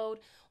episode,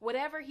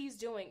 whatever he's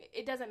doing,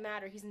 it doesn't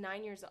matter. He's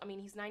 9 years old. I mean,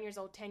 he's 9 years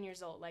old, 10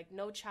 years old. Like,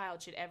 no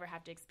child should ever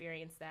have to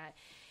experience that.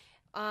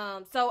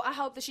 So I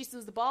hope that she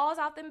sues the balls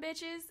out them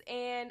bitches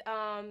and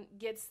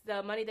gets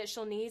the money that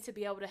she'll need to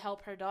be able to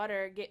help her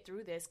daughter get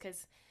through this,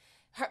 because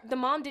the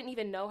mom didn't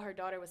even know her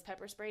daughter was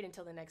pepper sprayed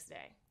until the next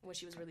day when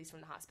she was released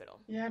from the hospital.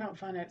 Yeah, I don't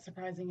find that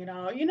surprising at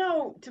all. You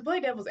know, to play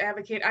devil's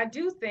advocate, I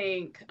do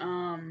think...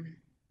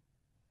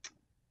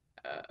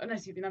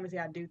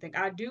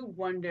 I do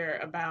wonder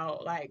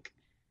about like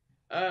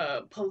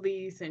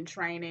police and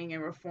training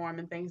and reform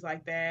and things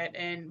like that.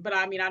 But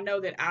I mean, I know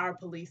that our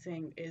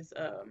policing is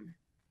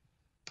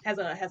has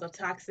a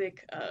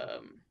toxic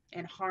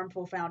and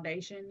harmful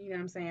foundation. You know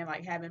what I'm saying?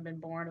 Like having been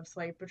born of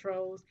slave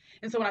patrols.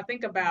 And so when I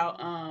think about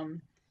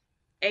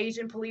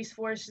Asian police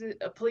forces,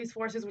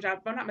 which if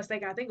I'm not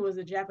mistaken, I think it was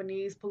the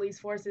Japanese police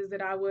forces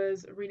that I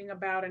was reading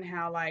about, and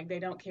how like they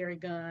don't carry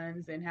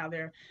guns and how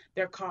they're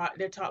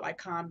taught like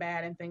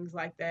combat and things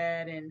like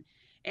that, and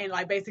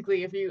like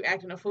basically if you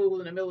acting a fool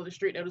in the middle of the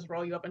street, they'll just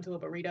roll you up into a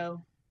burrito,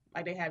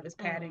 like they have this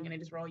padding and they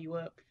just roll you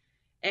up,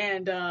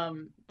 and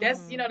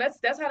that's you know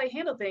that's how they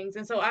handle things.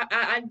 And so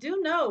I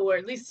do know, or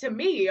at least to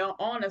me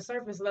on a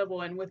surface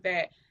level, and with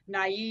that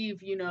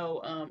naive, you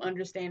know,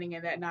 understanding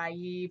and that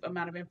naive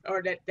amount of,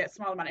 that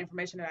small amount of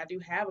information that I do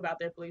have about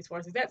their police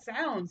forces, that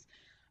sounds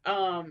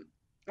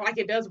like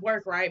it does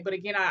work, right? But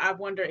again, I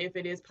wonder if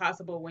it is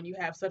possible when you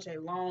have such a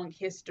long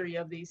history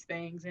of these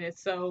things and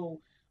it's so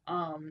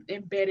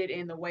embedded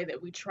in the way that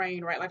we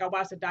train, right? Like I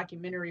watched a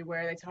documentary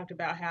where they talked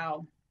about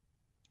how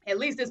at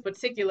least this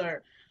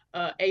particular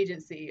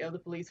agency of the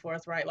police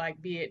force, right?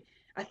 Like be it,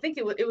 I think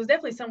it was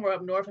definitely somewhere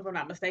up north if I'm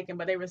not mistaken,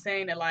 but they were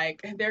saying that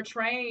like they're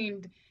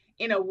trained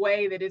in a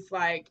way that it's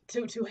like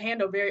to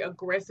handle very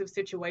aggressive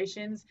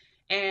situations.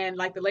 And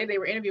like the lady they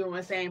were interviewing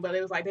was saying, but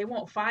it was like they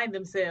won't find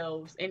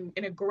themselves in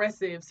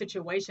aggressive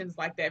situations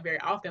like that very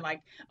often.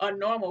 Like a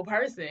normal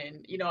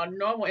person, you know, a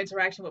normal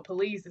interaction with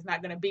police is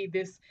not going to be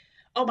this,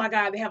 oh my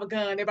God, they have a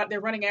gun, they're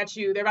running at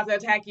you, they're about to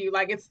attack you.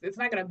 Like it's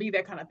not going to be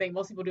that kind of thing.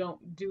 Most people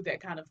don't do that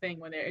kind of thing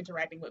when they're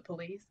interacting with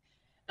police.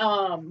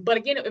 But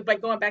again,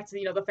 like going back to,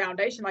 you know, the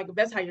foundation, like if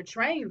that's how you're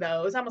trained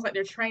though, it's almost like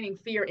they're training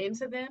fear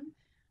into them.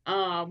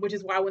 Which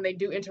is why when they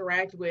do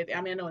interact with, I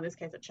mean, I know in this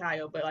case a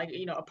child, but like,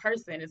 you know, a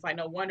person, it's like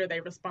no wonder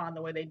they respond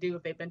the way they do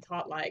if they've been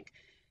taught like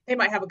they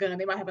might have a gun,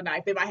 they might have a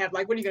knife, they might have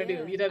like, what are you going to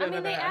do? I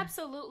mean, they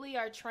absolutely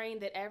are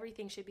trained that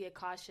everything should be a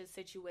cautious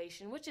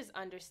situation, which is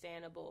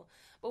understandable.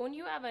 But when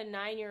you have a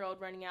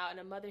 9-year-old running out and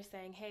a mother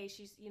saying, hey,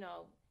 she's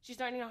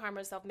starting to harm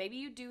herself, maybe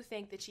you do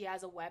think that she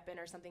has a weapon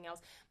or something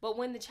else. But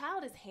when the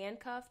child is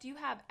handcuffed, you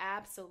have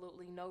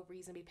absolutely no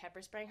reason to be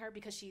pepper spraying her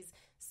because she's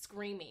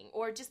screaming,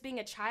 or just being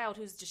a child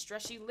who's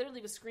distressed. She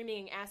literally was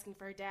screaming and asking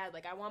for her dad.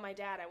 Like, I want my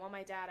dad. I want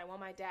my dad. I want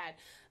my dad.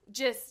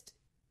 Just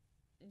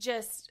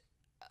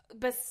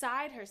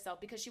beside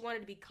herself because she wanted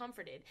to be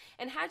comforted.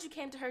 And had you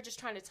came to her just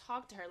trying to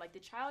talk to her like the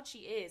child she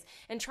is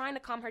and trying to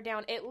calm her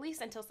down, at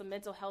least until some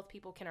mental health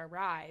people can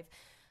arrive,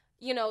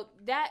 you know,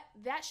 that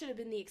should have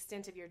been the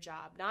extent of your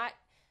job,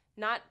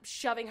 not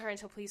shoving her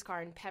into a police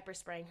car and pepper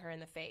spraying her in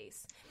the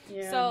face.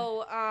 Yeah.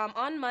 So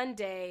on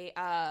Monday,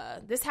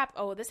 this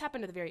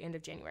happened at the very end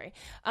of January.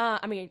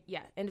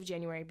 End of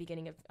January,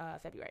 beginning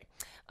of February.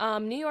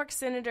 New York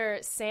Senator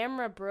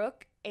Samra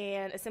Brooke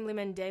and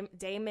Assemblyman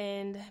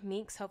Damon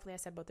Meeks, hopefully I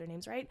said both their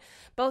names right,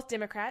 both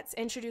Democrats,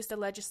 introduced a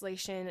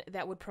legislation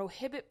that would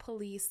prohibit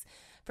police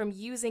from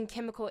using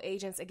chemical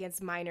agents against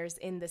minors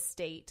in the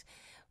state.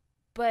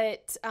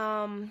 But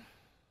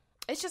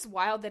it's just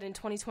wild that in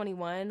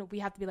 2021, we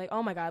have to be like,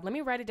 oh my God, let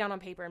me write it down on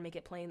paper and make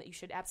it plain that you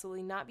should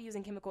absolutely not be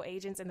using chemical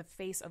agents in the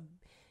face of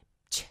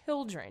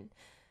children.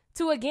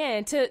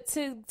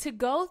 to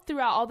go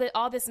throughout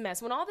all this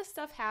mess. When all this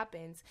stuff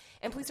happens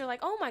and police are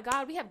like, oh my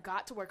God, we have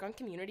got to work on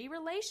community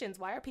relations.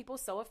 Why are people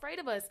so afraid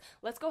of us?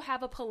 Let's go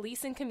have a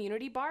police and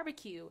community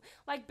barbecue.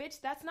 Like,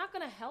 bitch, that's not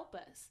going to help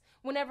us.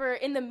 Whenever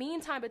in the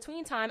meantime,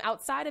 between time,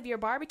 outside of your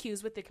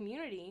barbecues with the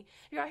community,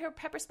 you're out here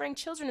pepper spraying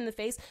children in the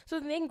face so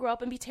that they can grow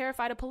up and be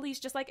terrified of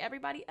police just like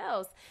everybody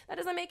else. That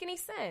doesn't make any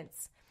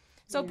sense.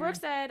 So Brooke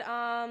said,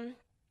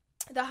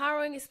 the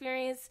harrowing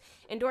experience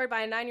endured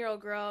by a 9-year-old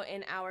girl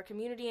in our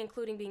community,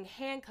 including being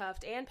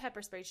handcuffed and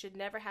pepper sprayed, should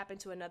never happen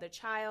to another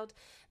child.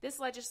 This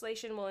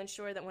legislation will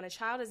ensure that when a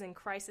child is in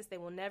crisis, they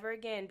will never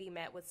again be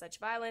met with such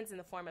violence in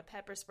the form of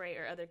pepper spray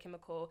or other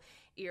chemical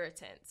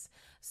irritants.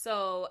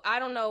 So I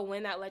don't know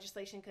when that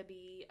legislation could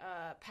be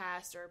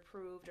passed or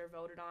approved or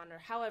voted on or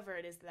however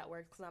it is that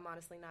works, because I'm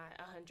honestly not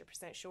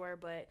 100% sure,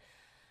 but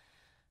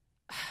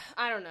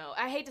I don't know.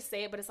 I hate to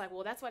say it, but it's like,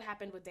 well, that's what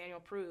happened with Daniel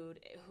Prude,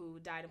 who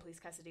died in police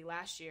custody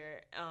last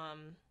year.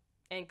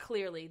 And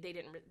clearly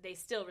they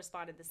still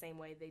responded the same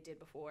way they did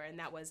before. And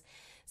that was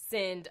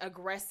send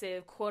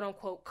aggressive, quote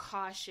unquote,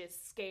 cautious,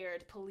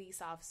 scared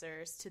police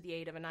officers to the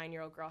aid of a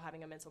 9-year-old girl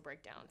having a mental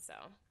breakdown. So.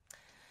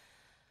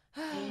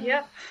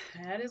 Yep,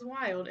 that is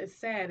wild. It's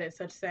sad that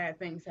such sad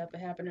things have to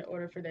happen in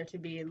order for there to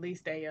be at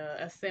least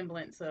a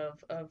semblance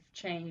of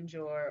change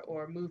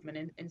or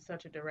movement in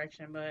such a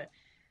direction. But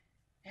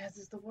as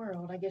is the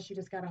world, I guess you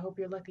just gotta hope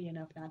you're lucky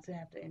enough not to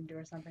have to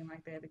endure something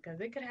like that,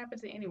 because it could happen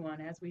to anyone,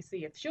 as we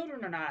see. If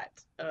children are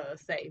not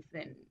safe,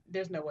 then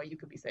there's no way you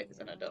could be safe as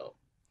an adult.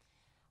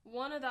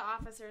 One of the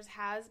officers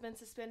has been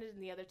suspended,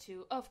 and the other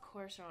two, of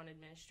course, are on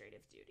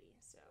administrative duty.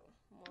 So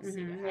we'll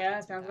see what happens. Yeah,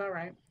 that sounds about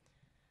right.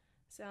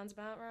 Sounds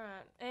about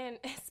right. And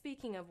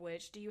speaking of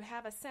which, do you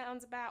have a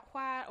sounds about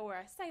why or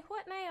a say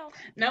what now?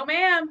 No,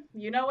 ma'am.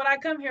 You know what I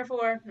come here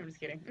for. I'm just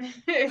kidding.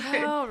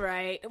 All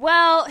right.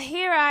 Well,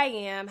 here I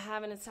am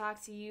having to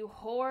talk to you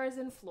whores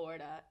in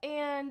Florida.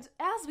 And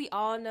as we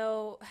all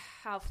know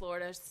how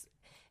Florida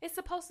is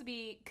supposed to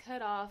be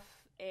cut off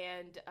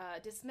and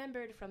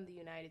dismembered from the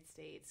United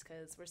States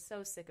because we're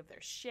so sick of their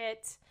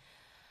shit.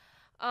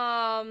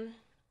 The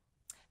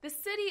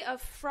city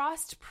of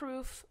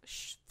Frostproof,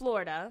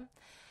 Florida,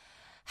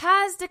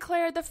 has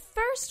declared the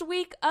first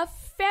week of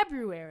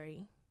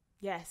February,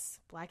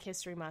 yes, Black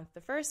History Month,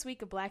 the first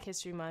week of Black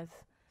History Month,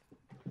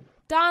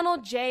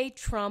 Donald J.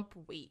 Trump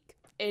Week,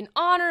 in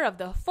honor of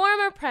the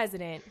former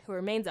president who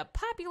remains a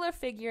popular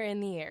figure in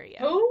the area.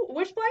 Who?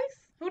 Which place?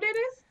 Who did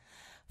this?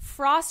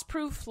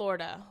 Frostproof,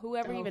 Florida.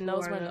 Whoever even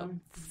knows where the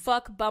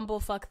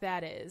bumblefuck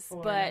that is.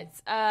 Florida.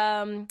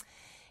 But,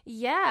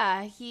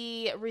 yeah,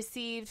 he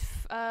received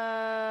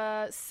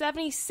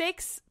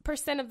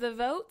 76% of the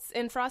votes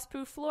in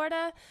Frostproof,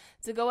 Florida,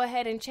 to go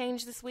ahead and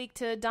change this week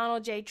to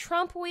Donald J.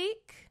 Trump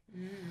Week.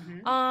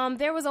 Mm-hmm.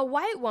 There was a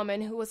white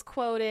woman who was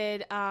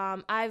quoted,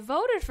 I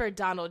voted for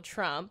Donald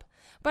Trump,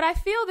 but I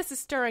feel this is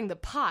stirring the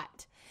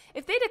pot.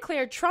 If they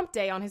declared Trump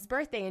Day on his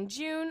birthday in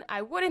June,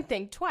 I wouldn't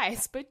think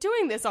twice, but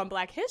doing this on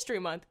Black History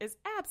Month is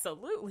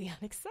absolutely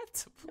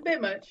unacceptable. A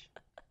bit much.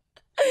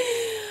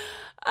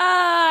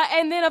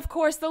 And then, of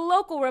course, the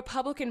local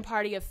Republican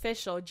Party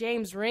official,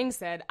 James Ring,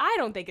 said, I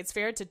don't think it's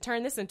fair to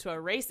turn this into a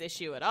race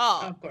issue at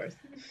all. Of course.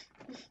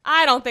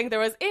 I don't think there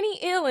was any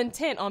ill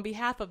intent on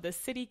behalf of the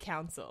city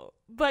council.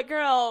 But,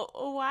 girl,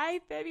 why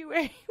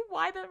February?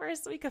 Why the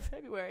first week of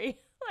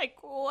February? Like,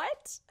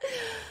 what?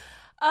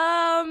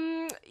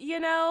 You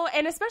know,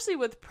 and especially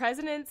with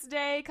President's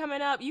Day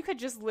coming up, you could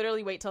just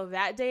literally wait till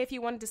that day if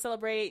you wanted to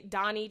celebrate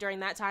Donnie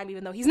during that time,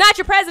 even though he's not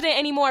your president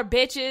anymore,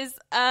 bitches.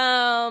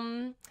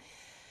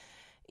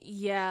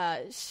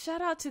 Yeah,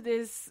 shout out to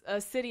this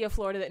city of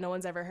Florida that no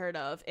one's ever heard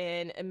of,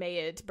 and may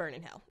it burn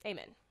in hell.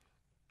 Amen.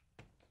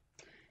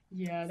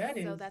 Yeah, that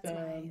is. So that's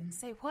my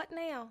say what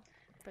now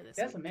for this.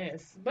 That's week. A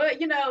mess. But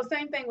you know,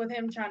 same thing with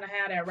him trying to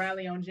have that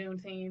rally on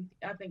Juneteenth.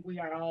 I think we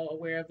are all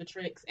aware of the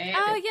tricks. And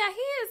oh yeah,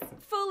 he is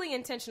fully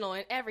intentional.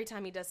 And every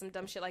time he does some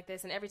dumb shit like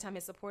this, and every time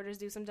his supporters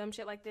do some dumb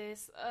shit like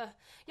this,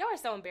 y'all are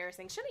so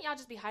embarrassing. Shouldn't y'all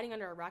just be hiding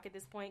under a rock at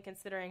this point,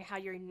 considering how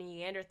your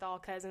Neanderthal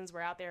cousins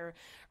were out there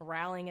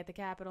rallying at the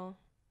Capitol?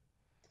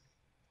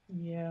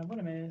 Yeah, what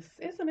a mess.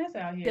 It's a mess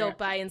out here. Built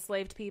by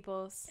enslaved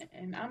peoples.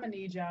 And I'm going to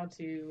need y'all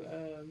to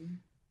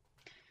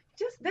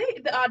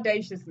the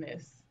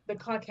audaciousness, the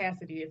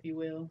caucasity, if you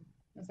will.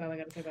 That's all I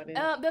got to say about it.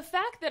 The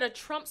fact that a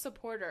Trump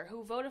supporter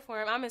who voted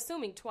for him, I'm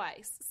assuming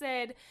twice,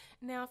 said,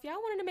 now, if y'all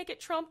wanted to make it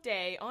Trump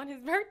Day on his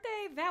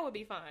birthday, that would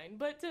be fine.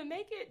 But to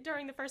make it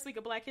during the first week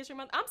of Black History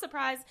Month, I'm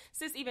surprised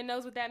sis even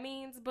knows what that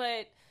means.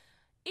 But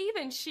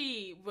even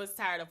she was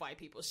tired of white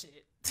people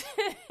shit.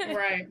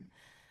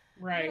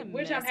 Right,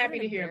 which I'm happy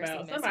to hear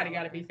about. Somebody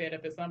got to be fed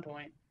up at some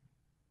point.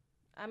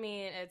 I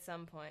mean, at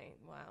some point.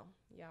 Wow,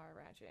 y'all are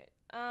ratchet.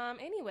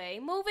 Anyway,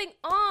 moving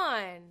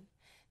on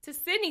to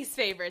Sydney's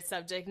favorite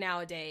subject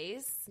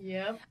nowadays.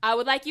 Yep. I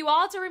would like you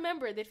all to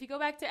remember that if you go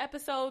back to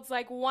episodes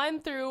like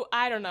 1 through,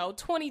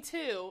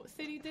 22,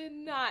 Sydney did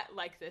not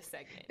like this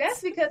segment.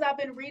 That's because I've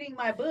been reading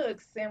my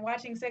books and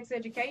watching Sex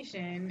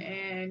Education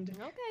and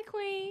okay,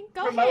 Queen,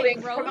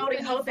 promoting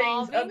whole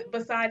things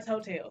besides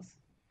hotels.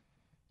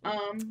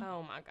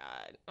 Oh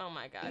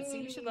my god.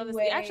 See, you should love this.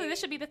 Anyway. Actually, this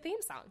should be the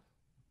theme song.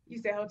 You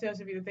said Hotel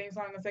should be the theme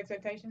song of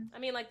Sexpectations? I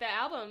mean, like the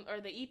album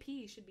or the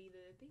EP should be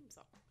the theme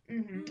song.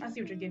 I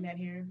see what you're getting at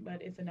here,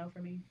 but it's a no for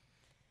me.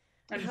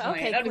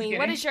 Okay, Queen,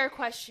 what is your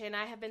question?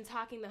 I have been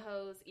talking the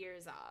hoes'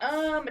 ears off.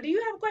 Do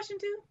you have a question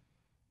too?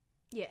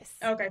 Yes.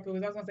 Okay, cool. I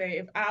was gonna say,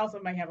 if I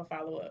also might have a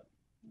follow up.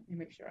 Let me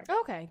make sure.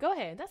 Okay, go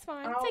ahead. That's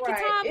fine. All take right.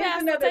 your time, It's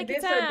Pastor. another Take your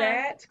this time. or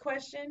that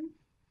question.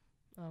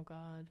 Oh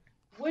God.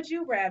 Would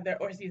you rather,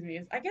 or excuse me,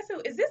 I guess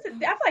is this? I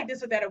feel like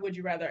this or that or would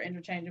you rather are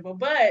interchangeable.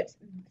 But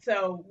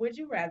so, would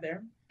you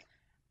rather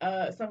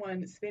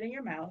someone spit in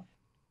your mouth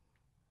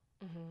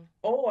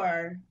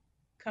or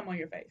come on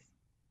your face?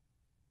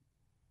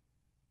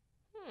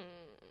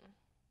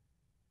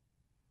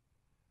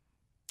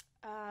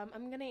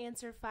 I'm gonna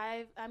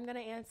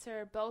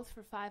answer both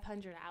for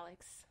 500,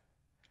 Alex.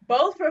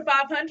 Both for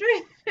 500?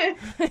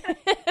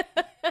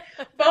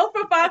 Both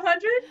for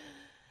 500?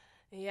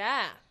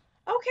 Yeah.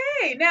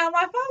 Okay, now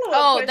my follow-up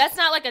Oh, question. that's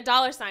not like a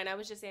dollar sign. I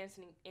was just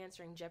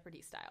answering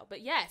Jeopardy style.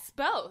 But yes,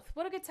 both.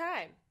 What a good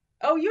time.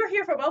 Oh, you're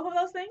here for both of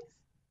those things?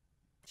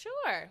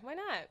 Sure, why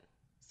not?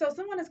 So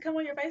someone has come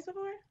on your face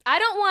before? I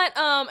don't want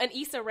an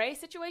Issa Rae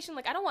situation.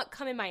 Like, I don't want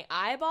cum in my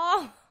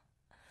eyeball.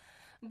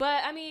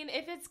 But, I mean,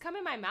 if it's cum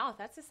in my mouth,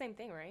 that's the same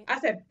thing, right? I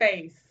said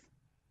face.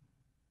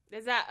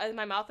 Is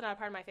my mouth not a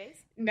part of my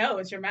face? No,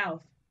 it's your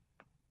mouth.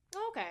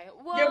 Okay.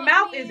 Well, your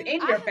mouth is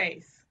in your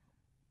face.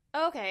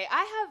 Okay,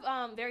 I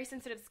have very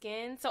sensitive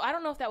skin, so I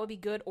don't know if that would be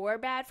good or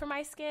bad for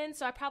my skin,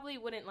 so I probably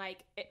wouldn't,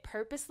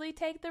 purposely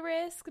take the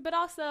risk, but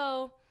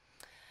also,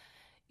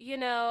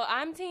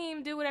 I'm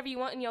team do whatever you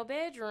want in your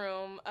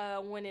bedroom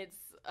when it's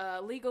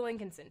legal and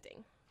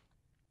consenting.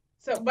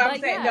 So, but I'm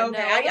saying, I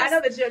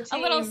know that your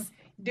team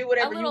do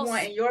whatever you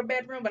want in your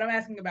bedroom, but I'm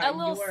asking about a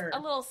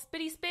little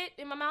spit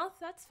in my mouth,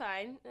 that's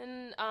fine,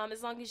 and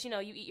as long as, you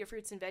eat your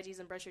fruits and veggies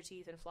and brush your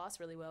teeth and floss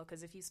really well,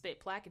 because if you spit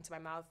plaque into my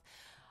mouth,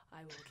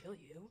 I will kill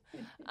you.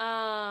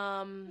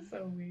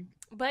 So weak.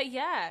 But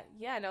yeah,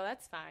 no,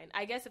 that's fine.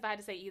 I guess if I had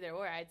to say either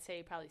or, I'd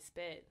say probably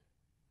spit.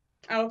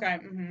 Okay.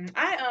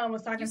 I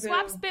was talking to. You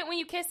swap spit when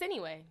you kiss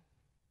anyway.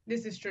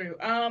 This is true.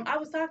 I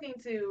was talking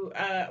to.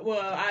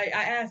 I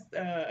asked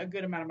a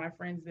good amount of my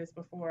friends this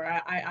before.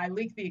 I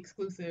leaked the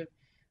exclusive.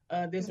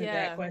 This or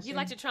that question. You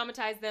like to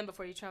traumatize them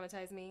before you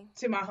traumatize me?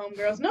 To my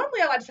homegirls. Normally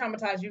I like to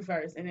traumatize you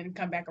first and then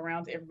come back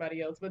around to everybody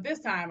else. But this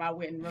time I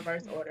went in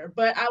reverse order.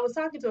 But I was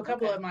talking to a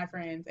couple of my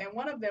friends and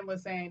one of them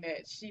was saying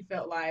that she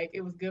felt like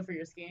it was good for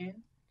your skin.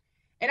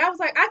 And I was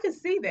like, I could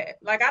see that.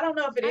 Like, I don't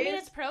know if it is. I mean,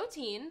 it's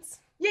proteins.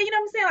 Yeah, you know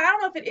what I'm saying? Like, I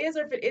don't know if it is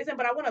or if it isn't,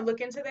 but I want to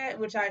look into that,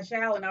 which I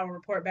shall, and I will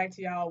report back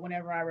to y'all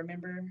whenever I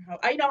remember. I'm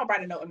going to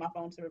write a note in my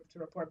phone to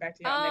report back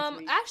to y'all next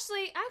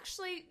week.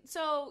 Actually,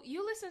 so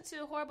you listen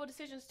to Horrible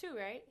Decisions too,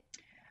 right?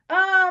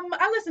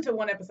 I listened to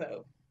one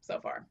episode so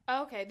far.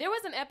 Okay, there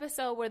was an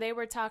episode where they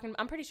were talking,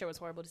 I'm pretty sure it was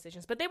Horrible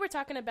Decisions, but they were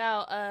talking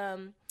about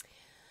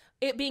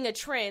it being a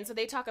trend. So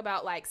they talk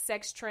about like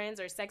sex trends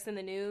or sex in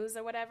the news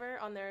or whatever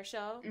on their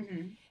show.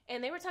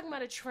 And they were talking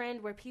about a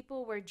trend where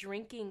people were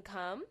drinking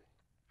cum.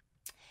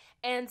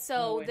 And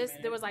so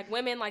there was like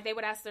women, like they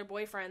would ask their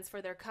boyfriends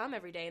for their cum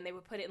every day and they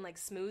would put it in like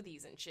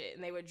smoothies and shit.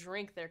 And they would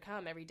drink their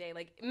cum every day,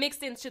 like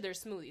mixed into their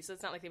smoothie. So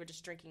it's not like they were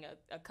just drinking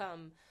a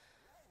cum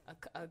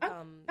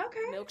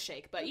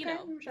milkshake, but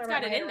it's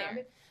got it in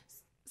there.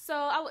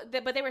 So,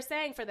 but they were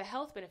saying for the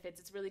health benefits,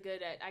 it's really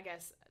good at, I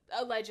guess,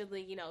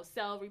 allegedly,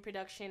 cell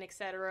reproduction,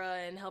 etc.,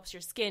 and helps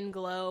your skin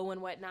glow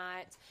and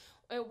whatnot.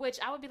 Which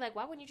I would be like,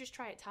 why wouldn't you just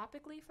try it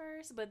topically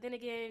first? But then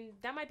again,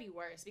 that might be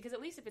worse because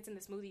at least if it's in the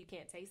smoothie, you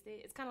can't taste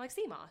it. It's kind of like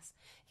sea moss.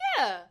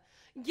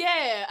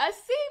 Yeah, a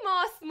sea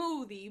moss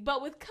smoothie,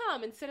 but with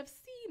cum instead of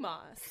sea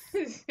moss.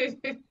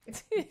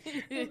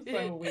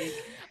 So weak.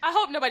 I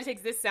hope nobody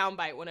takes this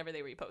soundbite whenever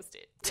they repost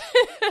it.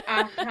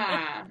 And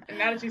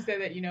now that you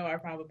said that, I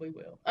probably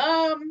will.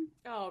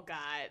 Oh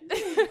God.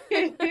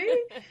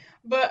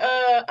 But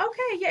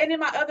okay, yeah. And then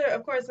my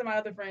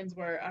other friends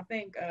were, I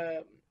think,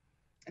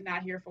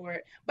 not here for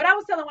it. But I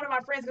was telling one of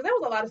my friends, because there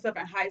was a lot of stuff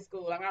in high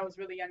school. Like, when I was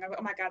really young, I was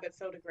like, oh my God, that's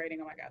so degrading.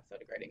 Oh my God, so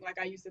degrading. Like,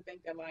 I used to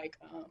think that, like,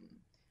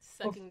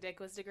 sucking dick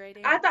was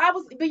degrading.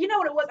 But you know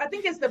what it was? I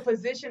think it's the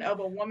position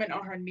of a woman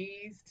on her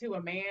knees to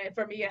a man.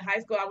 For me in high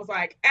school, I was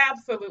like,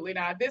 absolutely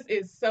not. This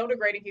is so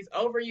degrading. He's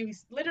over you.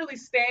 He's literally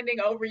standing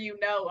over you.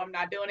 No, I'm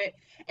not doing it.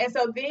 And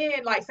so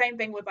then, like, same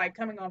thing with, like,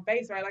 coming on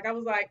face, right? Like, I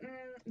was like,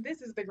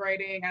 this is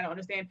degrading. I don't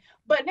understand.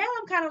 But now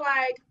I'm kind of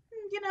like,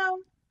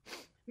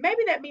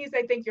 maybe that means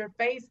they think your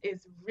face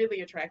is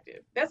really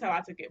attractive. That's how I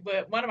took it.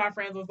 But one of my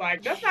friends was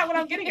like, that's not what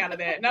I'm getting out of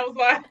that. And I was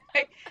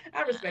like,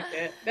 I respect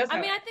that. I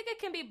think it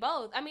can be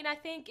both. I mean, I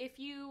think if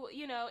you,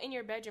 in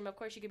your bedroom, of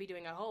course, you could be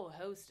doing a whole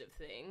host of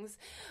things.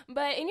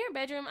 But in your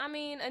bedroom, I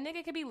mean, a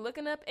nigga could be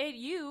looking up at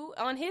you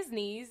on his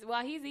knees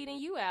while he's eating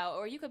you out.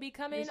 Or you could be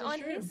coming on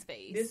his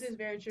face. This is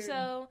very true.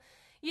 So,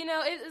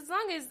 as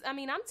long as, I'm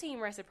team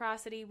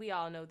reciprocity. We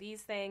all know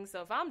these things.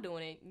 So if I'm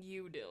doing it,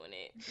 you doing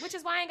it. Which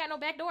is why I ain't got no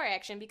backdoor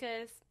action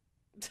because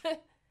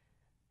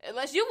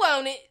unless you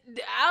want it,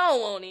 I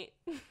don't want it.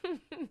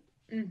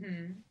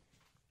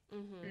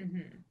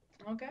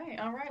 Okay,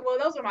 all right. Well,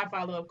 those are my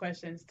follow-up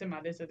questions to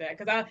my this or that,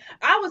 because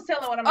I was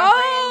telling one of my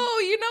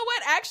friends. You know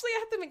what? Actually, I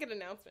have to make an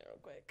announcement real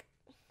quick.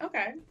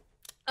 Okay.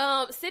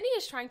 Sydney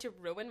is trying to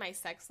ruin my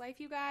sex life,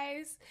 you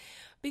guys,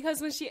 because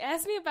when she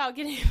asked me about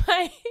getting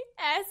my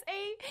ass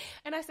ate,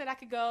 and I said I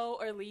could go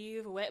or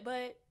leave wet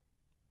butt,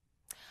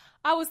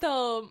 I was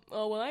told,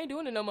 oh, well, I ain't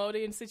doing it no more,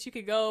 then since you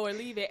could go or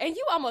leave it. And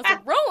you almost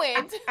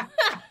ruined.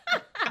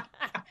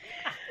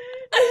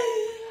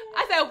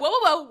 I said,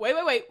 whoa, wait.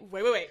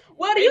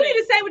 Well, you need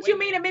to say what you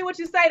mean and mean what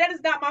you say. That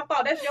is not my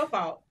fault. That's your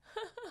fault.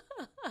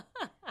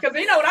 Because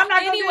you know what I'm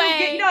not going to do?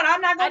 You know what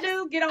I'm not going to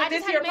do? Get on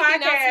this here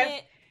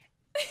podcast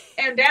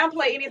and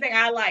downplay anything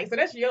I like. So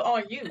that's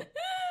on you.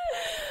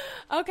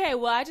 Okay,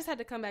 well, I just had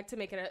to come back to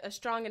make a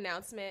strong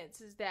announcement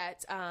is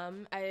that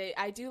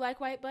I do like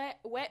wet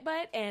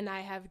butt, and I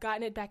have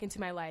gotten it back into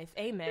my life.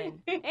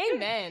 Amen.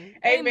 Amen.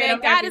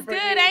 Amen. God is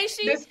good, ain't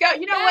she? You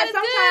know what?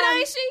 Sometimes, good,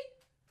 ain't she?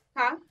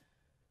 Huh?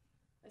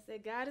 I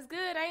said, God is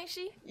good, ain't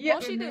she? Yeah,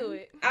 won't she do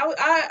it? I was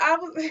I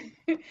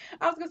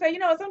was gonna say, you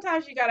know,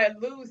 sometimes you gotta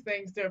lose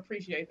things to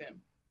appreciate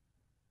them.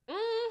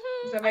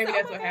 So maybe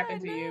that's what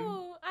happened to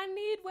you. I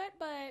need wet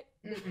butt.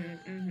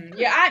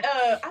 Yeah,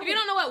 if you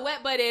don't know what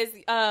wet butt is,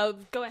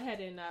 go ahead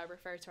and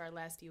refer to our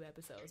last few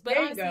episodes. But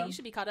honestly, you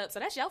should be caught up, so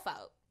that's your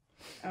fault.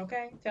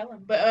 Okay, tell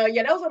them. But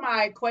yeah, those were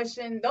my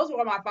questions. Those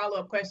were my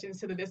follow-up questions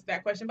to the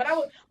that question. But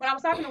when I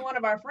was talking to one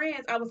of our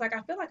friends, I was like,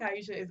 I feel like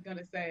Aisha is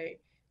gonna say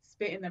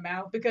spit in the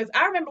mouth, because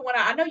I remember when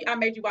I know I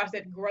made you watch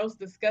that gross,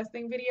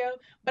 disgusting video,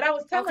 but I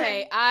was telling.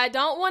 Okay, I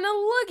don't want a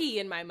loogie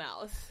in my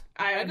mouth.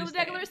 I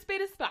understand. Regular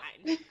spit is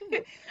fine.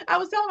 I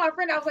was telling my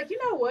friend, I was like, you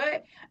know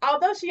what?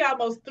 Although she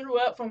almost threw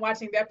up from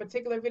watching that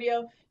particular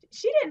video,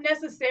 she didn't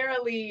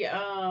necessarily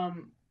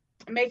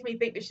make me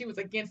think that she was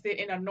against it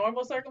in a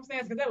normal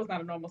circumstance, because that was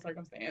not a normal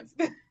circumstance.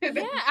 Yeah,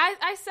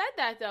 I said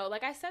that though.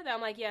 Like I said that,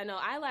 I'm like, yeah, no,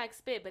 I like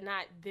spit, but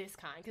not this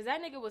kind, because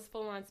that nigga was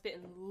full on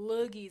spitting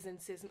loogies and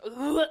sis.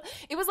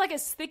 It was like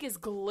as thick as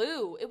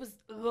glue. It was.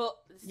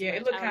 Yeah,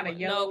 it looked kind of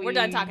yellowy. No, we're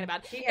done talking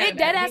about it. It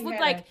dead ass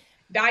looked like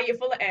diet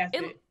full of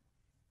acid.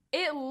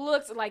 It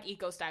looks like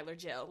Eco Styler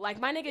gel. Like,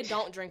 my nigga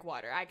don't drink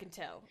water. I can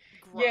tell.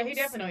 Gross. Yeah, he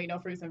definitely don't eat no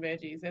fruits and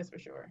veggies. That's for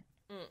sure.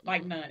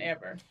 Like none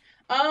ever.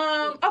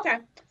 Okay.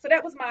 So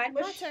that was mine.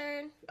 My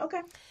turn.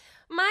 Okay.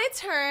 My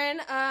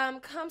turn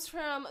comes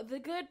from the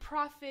good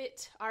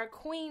prophet, our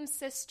queen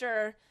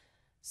sister,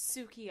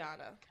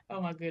 Sukiana. Oh,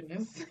 my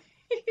goodness.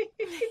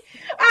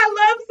 I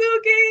love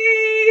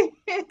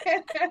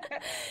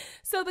Suki!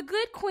 So the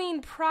good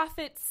queen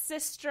prophet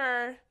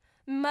sister...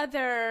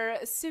 Mother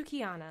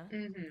Sukiana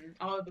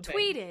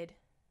tweeted,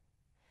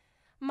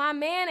 my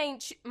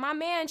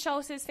man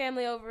chose his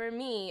family over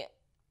me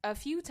a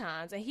few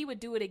times, and he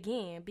would do it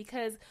again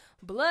because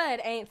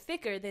blood ain't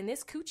thicker than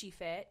this coochie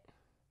fat.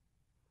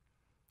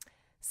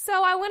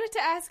 So I wanted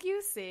to ask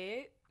you,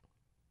 Sid,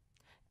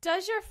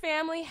 does your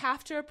family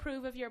have to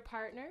approve of your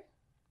partner?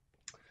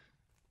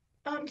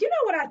 You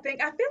know what I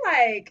think? I feel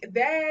like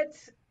that,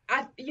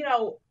 I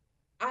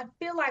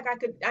feel like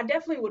I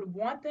definitely would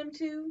want them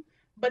to.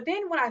 But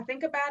then when I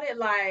think about it,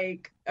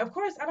 like, of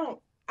course, I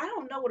don't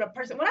know what a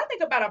person, when I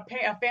think about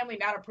a family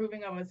not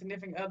approving of a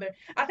significant other,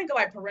 I think of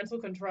like parental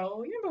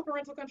control. You remember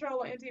parental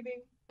control on MTV?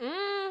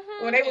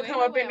 Mm-hmm. When they would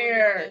come up in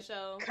there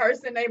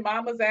cursing their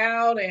mamas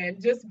out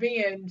and just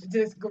being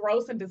just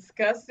gross and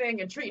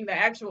disgusting and treating the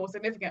actual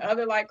significant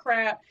other like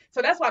crap.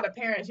 So that's why the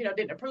parents,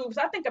 didn't approve.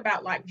 So I think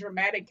about like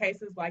dramatic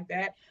cases like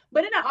that.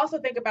 But then I also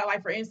think about,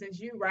 like, for instance,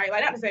 you, right?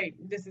 Like, not to say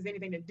this has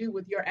anything to do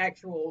with your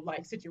actual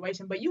like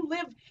situation, but y'all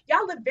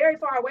live very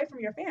far away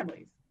from your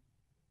families.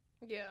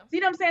 Yeah. You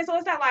know what I'm saying? So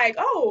it's not like,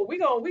 oh,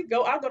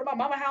 I'll go to my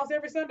mama's house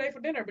every Sunday for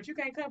dinner, but you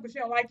can't come because she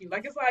don't like you.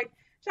 Like, it's like,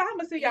 I'm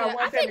gonna see y'all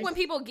once. I think when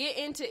people get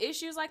into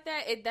issues like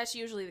that, that's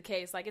usually the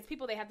case. Like, it's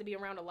people they have to be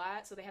around a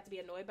lot, so they have to be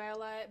annoyed by a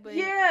lot. But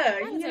yeah,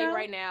 I can tell you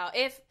right now,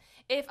 if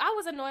I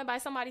was annoyed by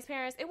somebody's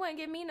parents, it wouldn't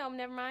give me no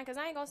never mind, because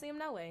I ain't gonna see them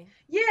no way.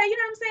 Yeah, you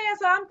know what I'm saying?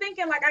 So I'm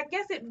thinking, like, I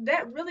guess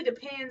that really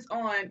depends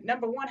on,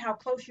 number one, how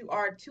close you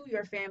are to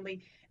your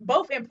family,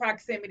 both in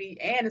proximity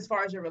and as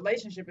far as your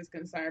relationship is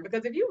concerned.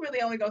 Because if you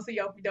really only gonna see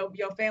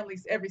your family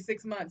every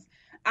 6 months,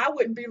 I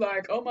wouldn't be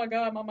like, oh my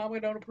God, my mama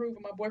don't approve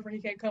of my boyfriend,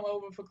 he can't come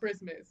over for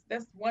Christmas.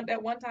 That's one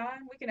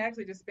time we can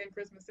actually just spend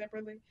Christmas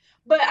separately.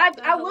 But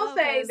I will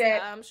say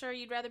that I'm sure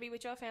you'd rather be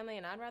with your family,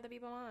 and I'd rather be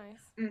with mine.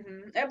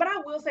 Mm-hmm. But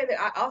I will say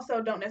that I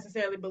also don't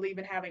necessarily believe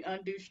in having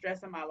undue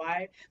stress in my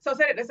life. So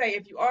said it to say,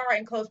 if you are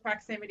in close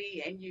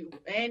proximity and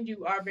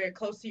you are very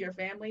close to your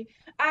family,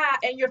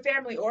 and you're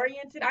family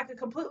oriented, I could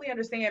completely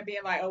understand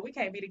being like, oh, we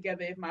can't be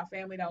together if my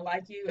family don't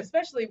like you,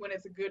 especially when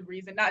it's a good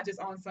reason, not just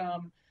on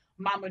some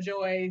Mama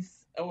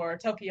Joyce or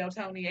Tokyo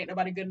Tony, ain't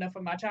nobody good enough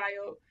for my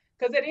child.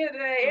 Because at the end of the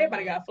day,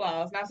 everybody got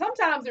flaws. Now,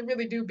 sometimes it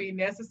really do be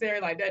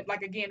necessary, like that.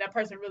 Like, again, that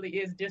person really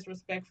is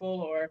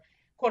disrespectful or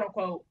quote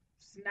unquote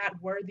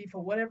not worthy for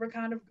whatever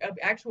kind of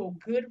actual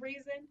good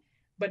reason,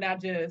 but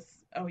not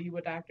just, oh, you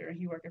a doctor and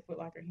he work at Foot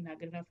Locker, he not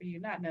good enough for you.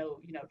 Not no,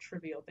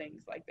 trivial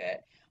things like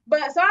that.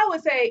 But so I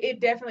would say it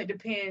definitely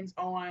depends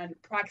on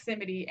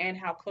proximity and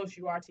how close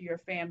you are to your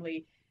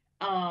family.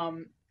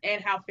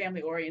 and how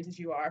family oriented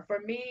you are. For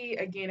me,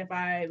 again, if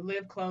I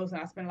live close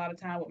and I spend a lot of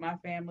time with my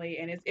family,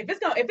 and if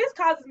this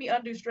causes me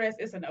undue stress,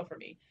 it's a no for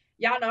me.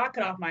 Y'all know I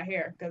cut off my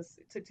hair because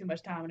it took too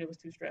much time and it was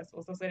too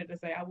stressful. So said it to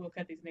say I will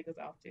cut these niggas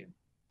off too.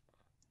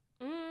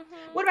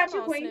 What about Come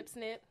you, on, Queen? snip,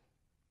 snip.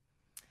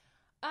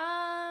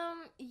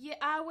 Yeah,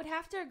 I would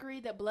have to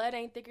agree that blood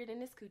ain't thicker than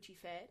this coochie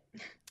fat.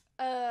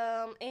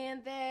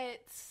 And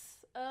that,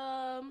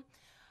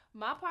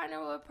 my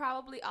partner would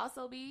probably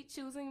also be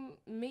choosing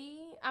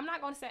me. I'm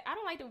not going to say, I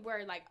don't like the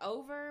word, like,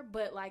 over,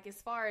 but, like,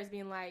 as far as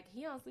being, like,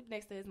 he don't sleep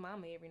next to his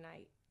mama every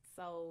night.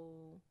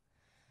 So,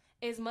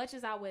 as much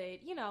as I would,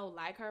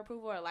 like her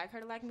approval or like her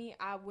to like me,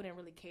 I wouldn't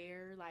really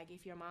care. Like,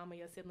 if your mom or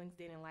your siblings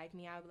didn't like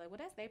me, I would be like, well,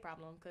 that's their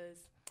problem, because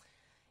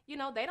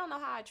they don't know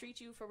how I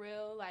treat you for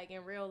real, like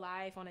in real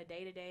life on a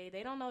day-to-day.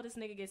 They don't know this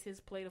nigga gets his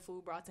plate of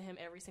food brought to him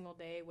every single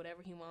day,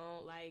 whatever he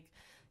want, like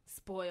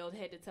spoiled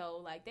head to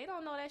toe. Like, they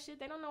don't know that shit.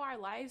 They don't know our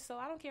life, so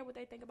I don't care what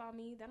they think about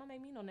me. That don't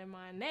make me know their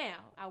mind. Now,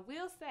 I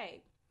will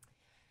say,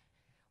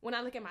 when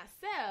I look at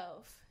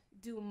myself,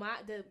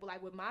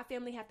 would my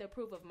family have to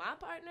approve of my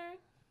partner?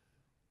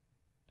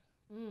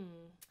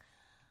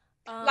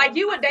 Like,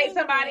 you would date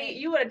somebody,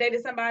 you would have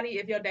dated somebody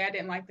if your dad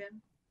didn't like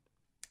them?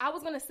 I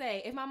was going to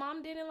say, if my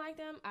mom didn't like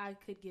them, I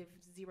could give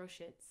zero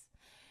shits.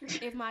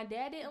 If my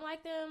dad didn't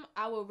like them,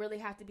 I would really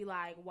have to be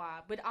like, why?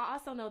 But I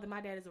also know that my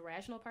dad is a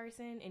rational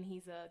person, and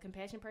he's a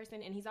compassionate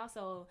person, and he's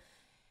also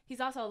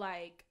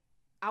like,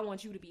 I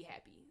want you to be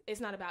happy.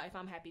 It's not about if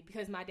I'm happy,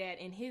 because my dad,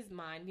 in his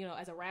mind,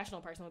 as a rational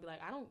person, would be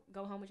like, I don't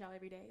go home with y'all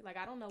every day. Like,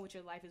 I don't know what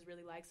your life is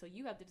really like, so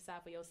you have to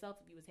decide for yourself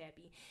if you was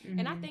happy. Mm-hmm.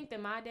 And I think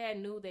that my dad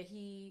knew that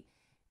he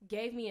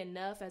gave me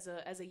enough as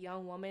a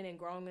young woman and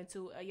growing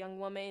into a young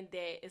woman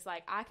that it's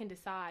like I can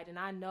decide, and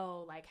I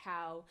know like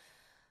how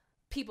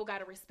people got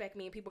to respect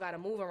me and people got to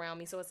move around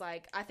me. So it's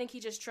like I think he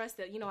just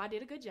trusted, I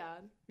did a good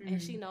job, and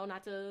she know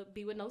not to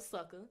be with no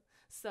sucker.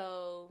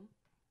 So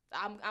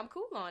I'm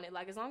cool on it.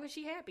 Like, as long as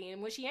she happy,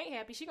 and when she ain't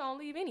happy, she gonna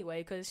leave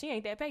anyway because she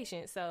ain't that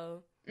patient.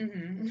 So.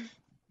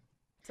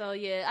 So,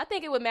 yeah, I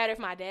think it would matter if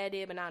my dad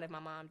did, but not if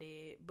my mom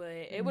did. But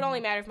it would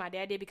only matter if my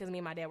dad did, because me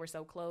and my dad were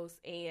so close,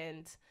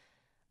 and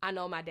I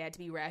know my dad to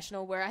be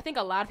rational, where I think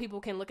a lot of people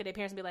can look at their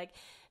parents and be like,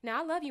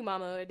 now, I love you,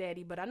 mama or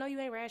daddy, but I know you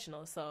ain't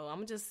rational. So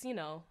I'm just,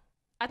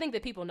 I think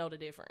that people know the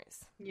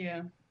difference.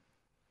 Yeah.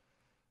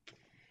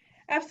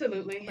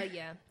 Absolutely. But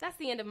yeah, that's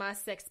the end of my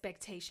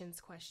expectations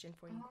question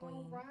for you, Queen.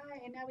 All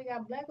right. And now we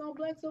got black on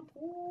black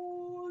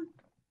support.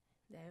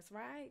 That's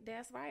right.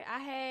 I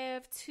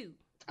have 2.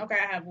 Okay,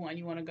 I have 1.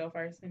 You want to go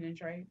first and then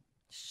trade?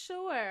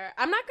 Sure.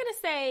 I'm not going to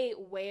say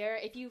where.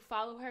 If you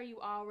follow her,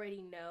 you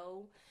already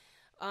know.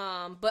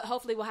 But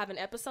hopefully we'll have an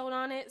episode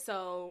on it,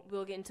 so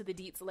we'll get into the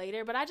deets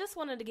later. But I just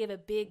wanted to give a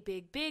big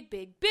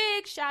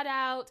shout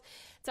out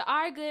to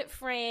our good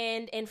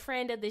friend and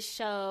friend of the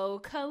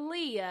show,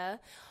 Kalia,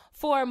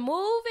 for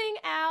moving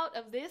out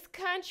of this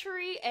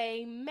country.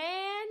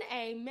 Amen.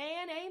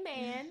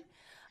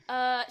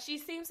 She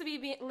seems to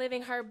be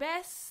living her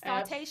best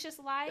audacious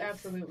life.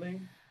 Absolutely.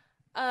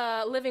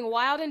 Living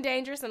wild and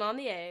dangerous and on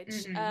the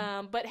edge,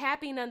 but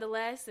happy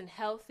nonetheless, and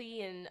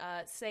healthy and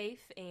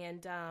safe.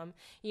 And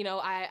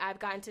I've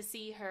gotten to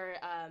see her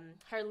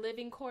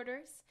living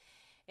quarters,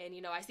 and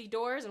I see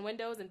doors and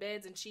windows and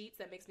beds and sheets.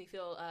 That makes me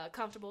feel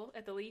comfortable,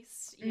 at the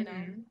least.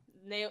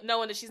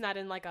 Knowing that she's not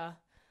in like a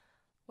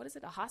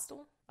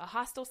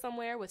hostel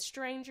somewhere with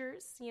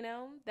strangers.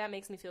 That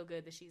makes me feel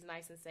good that she's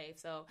nice and safe.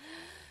 So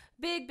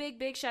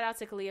big shout out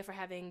to Kalia for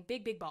having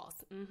big balls,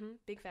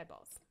 big fat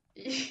balls.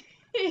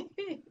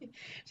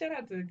 Shout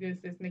out to good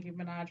sis Nicki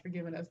Minaj for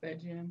giving us that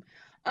gem.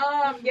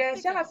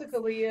 Shout out to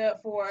Kalia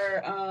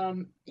for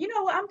I'm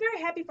very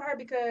happy for her,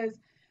 because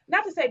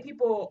not to say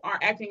people are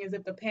acting as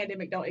if the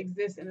pandemic don't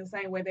exist in the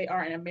same way they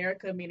are in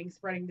America, meaning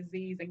spreading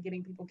disease and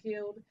getting people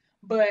killed,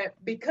 but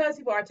because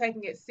people are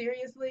taking it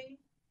seriously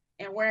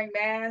and wearing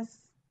masks,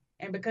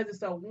 and because it's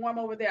so warm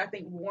over there, I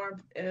think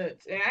warmth. And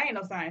I ain't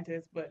no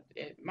scientist, but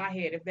in my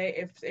head,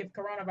 if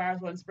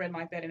coronavirus wasn't spreading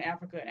like that in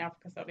Africa, and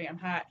Africa's so damn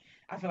hot,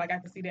 I feel like I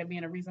could see that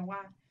being a reason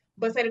why.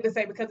 But say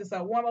because it's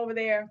so warm over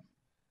there.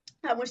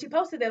 When she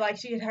posted that, like,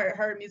 she had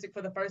heard music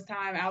for the first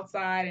time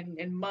outside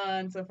in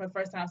months, or for the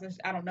first time since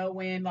I don't know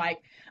when.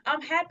 Like,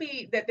 I'm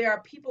happy that there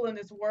are people in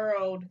this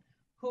world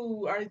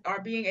who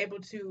are being able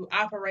to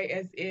operate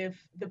as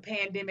if the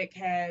pandemic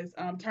has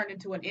turned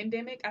into an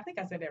endemic. I think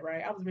I said that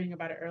right. I was reading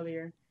about it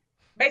earlier.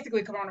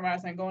 Basically,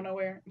 coronavirus ain't going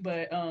nowhere,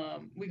 but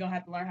we're going to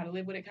have to learn how to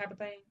live with it, type of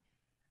thing.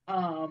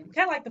 Kind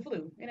of like the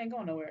flu. It ain't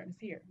going nowhere. It's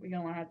here. We're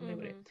going to learn how to live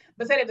with it.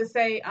 But said it to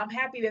say, I'm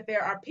happy that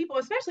there are people,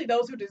 especially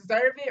those who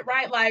deserve it,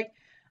 right? Like,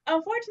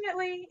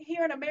 unfortunately,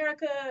 here in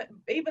America,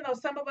 even though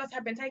some of us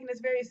have been taking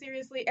this very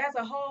seriously, as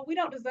a whole, we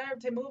don't deserve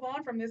to move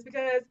on from this,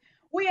 because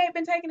we ain't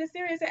been taking it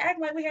serious and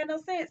acting like we had no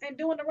sense and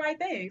doing the right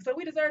thing. So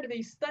we deserve to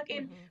be stuck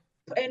in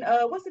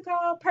what's it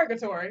called?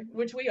 Purgatory,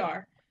 which we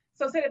are.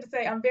 So said it to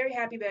say, I'm very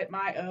happy that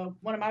my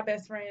one of my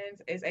best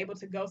friends is able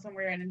to go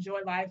somewhere and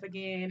enjoy life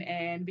again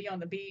and be on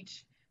the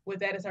beach with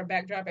that as her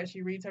backdrop as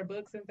she reads her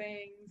books and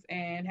things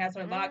and has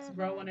her locks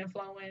growing and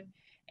flowing.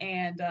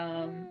 and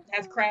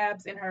has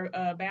crabs in her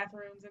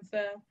bathrooms and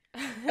stuff.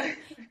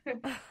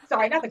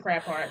 Sorry, not the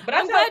crab part. But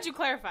I'm glad you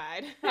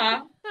clarified.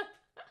 Huh?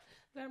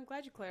 I'm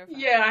glad you clarified.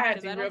 Yeah, I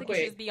had to I don't real think quick.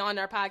 It should just be on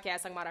our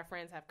podcast talking about our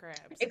friends have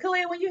crabs. And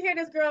Khalil, when you hear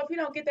this girl, if you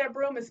don't get that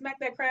broom and smack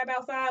that crab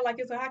outside like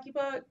it's a hockey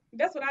puck,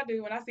 that's what I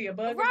do when I see a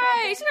bug.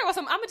 Right. I'm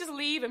gonna just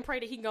leave and pray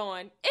that he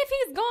gone. If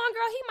he's gone,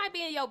 girl, he might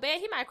be in your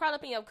bed. He might crawl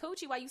up in your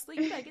coochie while you sleep.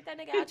 You better get that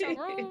nigga out your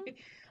room.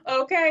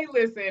 Okay,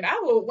 listen, I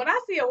will. When I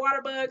see a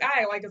water bug,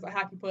 I act like it's a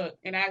hockey puck,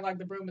 and I act like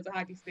the broom is a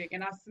hockey stick,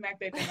 and I smack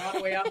that thing all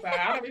the way outside.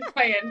 I don't be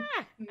playing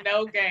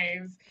no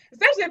games,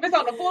 especially if it's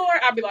on the floor.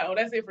 I'll be like, oh,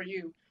 that's it for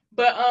you.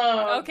 But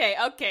okay.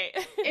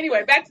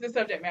 Anyway, back to the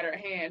subject matter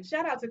at hand.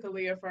 Shout out to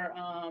Kalia for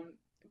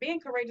being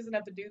courageous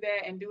enough to do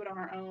that and do it on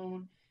her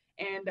own,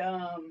 and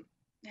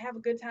have a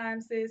good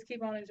time, sis.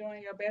 Keep on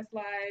enjoying your best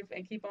life,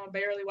 and keep on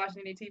barely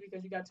watching any TV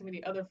because you got too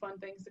many other fun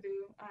things to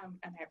do. I'm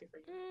happy for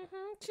you.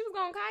 Mm-hmm. She was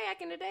going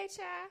kayaking today,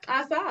 child.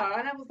 I saw,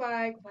 and I was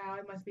like, wow,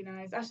 it must be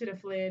nice. I should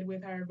have fled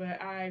with her, but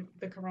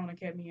the corona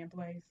kept me in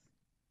place.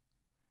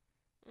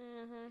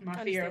 Mm-hmm.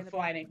 My fear of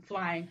flying.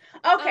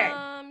 Okay.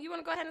 You want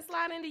to go ahead and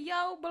slide into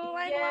yo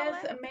black?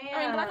 Yes, ma'am.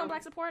 I mean, black on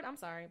black support. I'm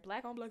sorry,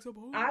 black on black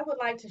support. I would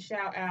like to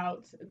shout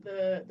out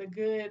the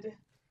good,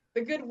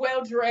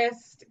 well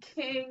dressed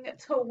King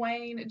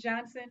Twain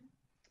Johnson.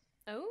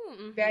 Oh,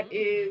 mm-hmm. That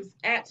is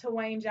at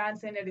Twain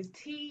Johnson. That is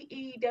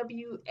TEWAYNE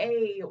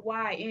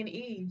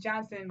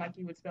Johnson, like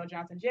you would spell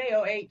Johnson,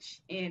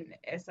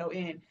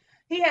 JOHNSON.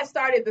 He has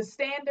started The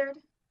Standard.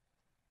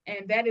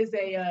 And that is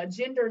a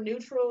gender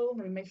neutral.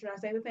 Let me make sure I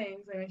say the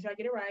things. Let me make sure I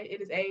get it right. It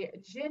is a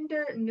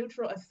gender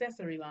neutral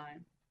accessory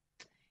line.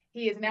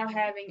 He is now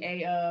having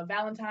a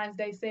Valentine's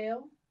Day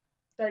sale,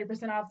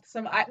 30% off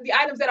the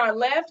items that are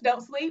left.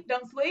 Don't sleep. They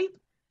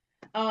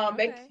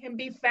can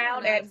be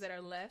found at that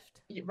are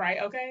left.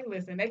 Right. Okay.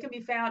 Listen, they can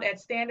be found at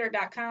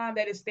standard.com.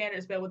 That is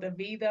standard spelled with a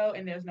V though,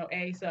 and there's no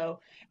A.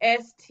 So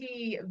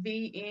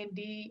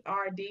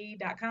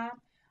STVNDRD.com.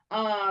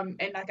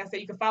 And like I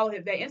said, you can follow the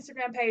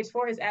Instagram page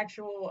for his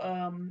actual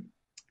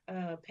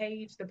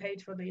page. The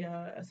page for the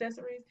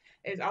accessories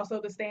is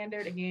also The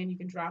Standard. Again, you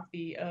can drop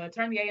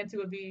turn the A into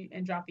a V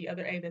and drop the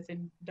other A that's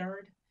in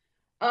Dird.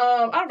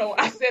 I don't know why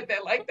I said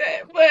that like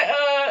that,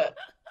 but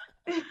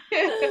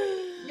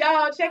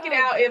y'all check it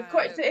out.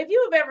 If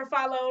you have ever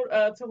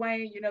followed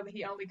Twain, you know that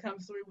he only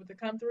comes through with the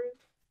come through.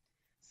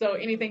 So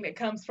anything that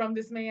comes from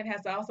this man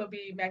has to also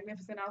be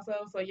magnificent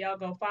also. So y'all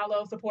go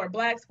follow, support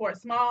Black, support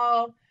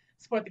small,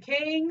 support the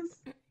Kings,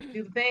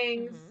 do the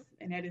things,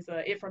 and that is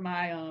it for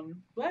my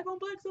black on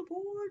black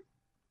support.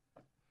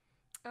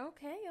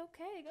 Okay,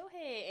 go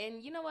ahead.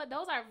 And you know what?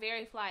 Those are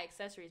very fly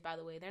accessories, by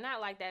the way. They're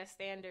not like that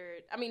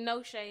standard. I mean,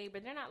 no shade,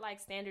 but they're not like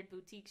standard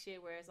boutique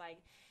shit where it's like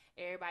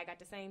everybody got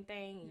the same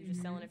thing and you're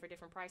just selling it for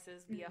different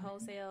prices via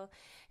wholesale.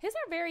 His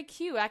are very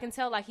cute. I can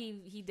tell like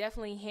he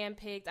definitely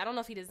handpicked. I don't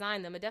know if he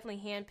designed them, but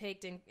definitely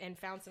handpicked and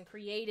found some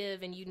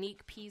creative and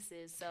unique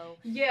pieces. So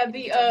yeah,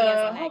 the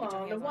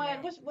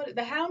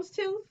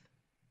houndstooth.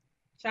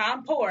 Child,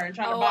 I'm poor and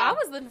trying to buy. I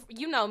was looking for,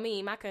 you know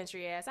me, my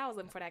country ass. I was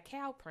looking for that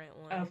cow print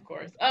one. Of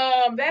course.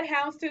 That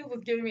houndstooth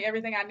was giving me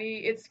everything I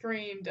need. It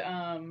screamed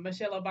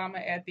Michelle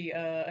Obama at the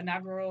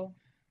inaugural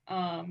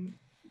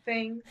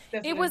thing.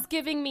 It was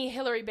giving me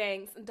Hillary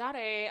Banks.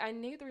 Daddy, I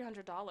need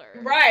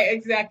 $300. Right,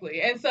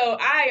 exactly. And so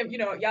I am,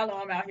 y'all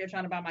know I'm out here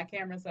trying to buy my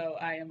camera, so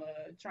I am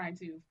trying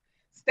to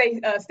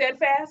stay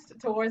steadfast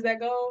towards that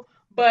goal.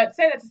 But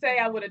say that to say,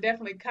 I would have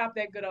definitely copped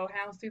that good old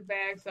houndstooth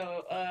bag.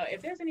 So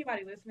if there's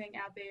anybody listening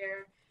out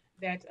there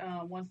that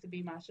wants to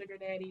be my sugar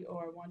daddy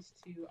or wants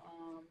to,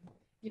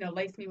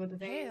 lace me with the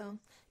thing. Hell,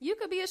 you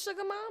could be a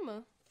sugar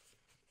mama.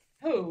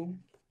 Who?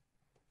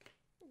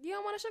 You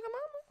don't want a sugar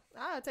mama?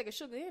 I'll take a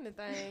sugar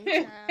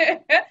anything.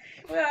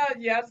 Well,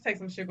 yeah, I'll just take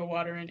some sugar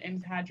water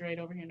and hydrate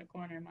over here in the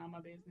corner and mind my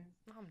business.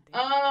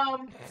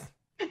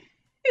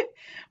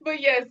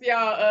 But yes,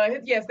 y'all,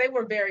 yes, they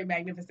were very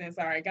magnificent.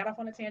 Sorry, got off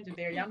on a tangent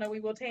there. Y'all know we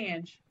will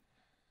tange.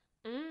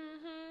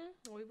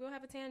 We will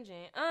have a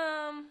tangent.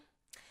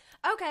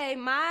 Okay,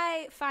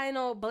 my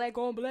final black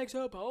on black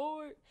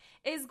support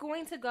is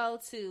going to go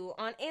to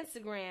on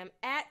Instagram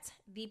at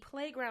the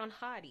Playground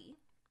Hottie.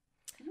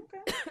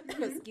 Okay.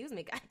 Excuse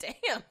me,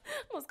 goddamn.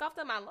 Almost coughed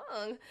up my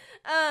lung.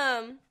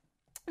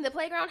 The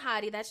Playground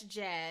Hottie, that's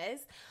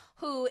Jazz,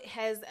 who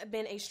has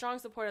been a strong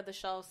supporter of the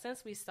show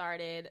since we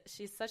started.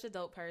 She's such a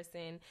dope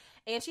person.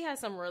 And she has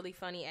some really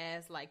funny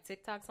ass like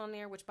TikToks on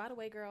there, which by the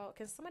way, girl,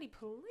 can somebody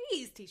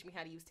please teach me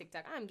how to use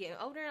TikTok? I'm getting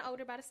older and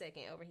older by the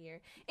second over here.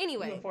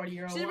 Anyway,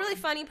 she's a really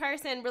funny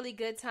person, really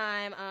good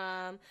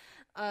time.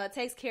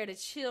 Takes care of the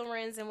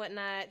children and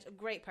whatnot.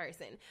 Great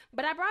person.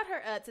 But I brought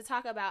her up to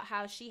talk about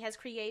how she has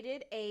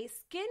created a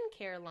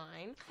skincare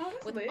line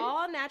with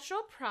all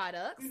natural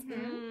products.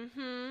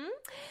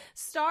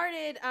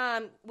 Started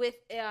with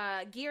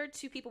geared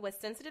to people with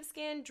sensitive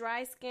skin,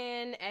 dry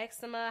skin,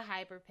 eczema,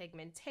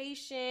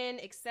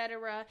 hyperpigmentation,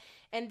 etc.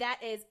 And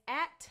that is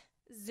at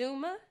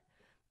Zuma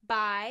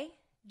by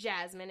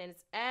Jasmine, and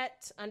it's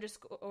at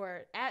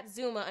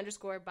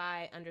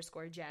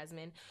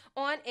Zuma_by_Jasmine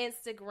on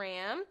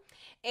Instagram.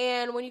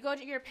 And when you go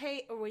to your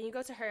page, or when you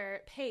go to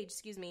her page,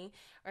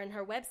 or in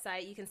her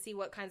website, you can see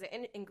what kinds of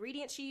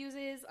ingredients she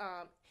uses.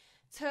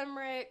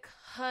 Turmeric,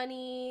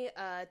 honey,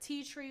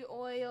 tea tree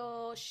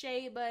oil,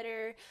 shea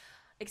butter,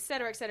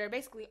 etc., etc.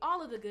 Basically,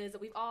 all of the goods that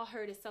we've all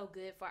heard is so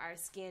good for our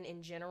skin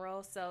in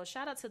general. So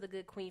shout out to the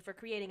Good Queen for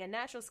creating a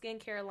natural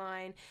skincare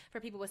line for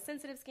people with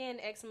sensitive skin,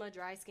 eczema,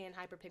 dry skin,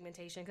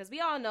 hyperpigmentation. Because we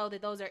all know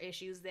that those are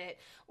issues that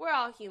we're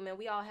all human.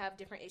 We all have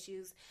different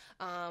issues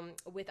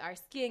with our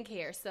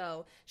skincare.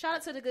 So shout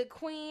out to the Good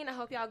Queen. I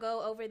hope y'all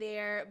go over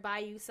there, buy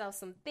yourself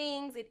some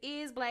things. It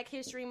is Black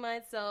History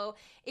Month. So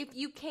if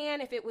you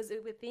can, if it was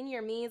within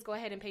your means, go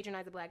ahead and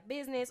patronize a Black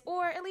business,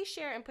 or at least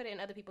share and put it in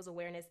other people's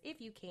awareness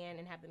if you can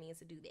and have the means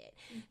to do that.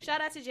 Shout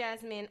out to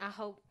Jasmine.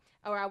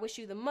 I wish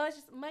you the much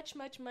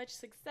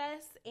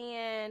success.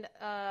 And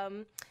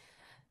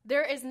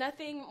there is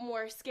nothing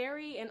more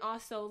scary and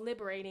also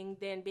liberating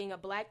than being a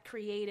Black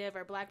creative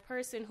or Black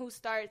person who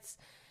starts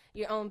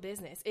your own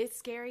business. It's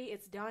scary.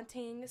 It's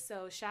daunting.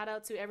 So shout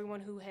out to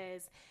everyone who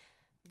has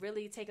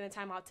really taking the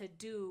time out to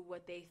do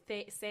what they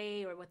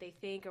say or what they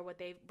think or what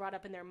they've brought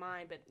up in their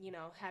mind, but,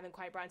 haven't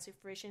quite brought into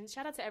fruition.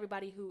 Shout out to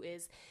everybody who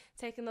is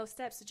taking those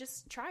steps to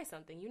just try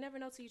something. You never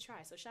know till you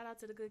try. So shout out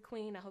to the Good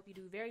Queen. I hope you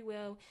do very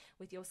well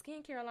with your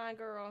skincare line,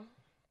 girl.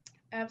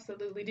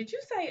 Absolutely. Did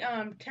you say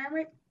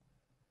turmeric?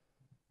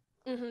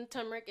 Mm-hmm.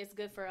 Turmeric is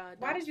good for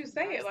why did you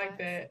say it like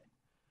that?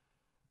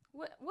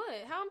 What?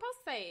 How am I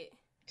supposed to say it?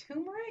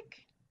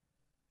 Turmeric?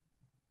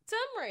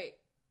 Turmeric.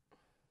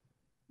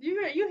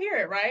 You hear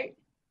it, right?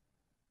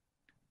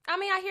 I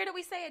mean, I hear that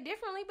we say it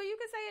differently, but you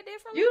can say it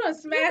differently. You done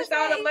smashed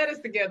all the letters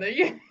together.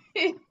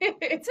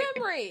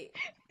 Turmeric.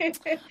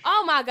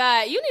 Oh my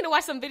God. You need to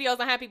watch some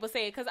videos on how people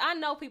say it, because I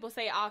know people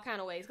say it all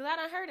kind of ways, because I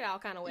done heard it all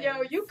kind of ways.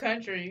 Yo, you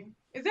country.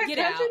 Is that Get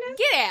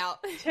countryness?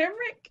 out. Get out.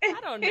 Turmeric? I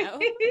don't know.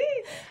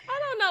 I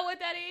don't know what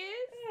that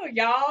is. Oh,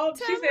 y'all.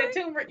 Turmeric? She said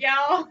turmeric,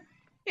 y'all.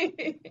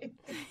 Okay,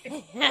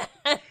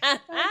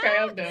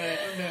 I'm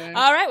done.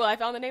 All right, well, I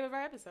found the name of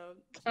our episode.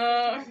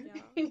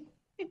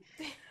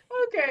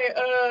 Okay,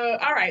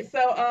 all right,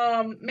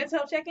 so, mental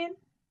health check-in?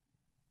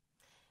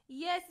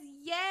 Yes.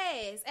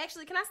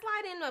 Actually, can I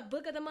slide in a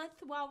book of the month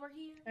while we're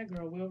here? That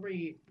girl will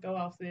read. Go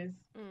off, sis.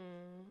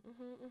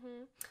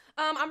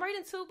 I'm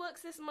reading 2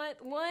 books this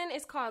month. One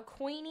is called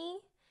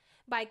Queenie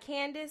by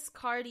Candace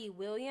Carty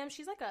Williams.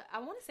 She's like I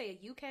want to say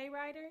a UK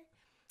writer.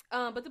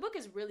 But the book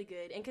is really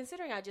good. And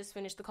considering I just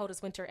finished The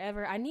Coldest Winter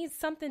Ever, I need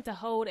something to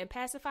hold and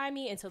pacify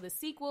me until the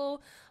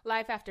sequel,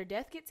 Life After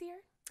Death, gets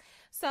here.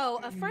 So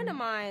a friend of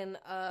mine,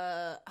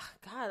 I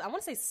want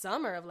to say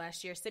summer of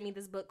last year, sent me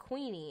this book,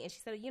 Queenie. And she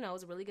said, it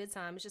was a really good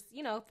time. It's just,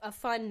 a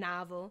fun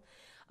novel.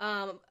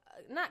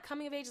 Not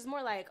coming of age, it's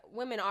more like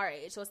women our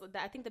age. So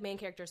I think the main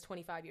character is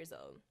 25 years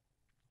old.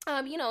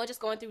 Just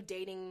going through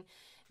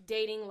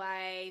dating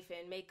life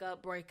and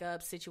makeup,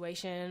 breakup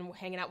situation,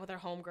 hanging out with her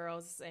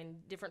homegirls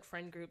and different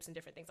friend groups and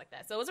different things like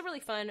that. So it was a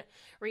really fun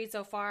read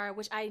so far,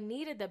 which I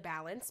needed the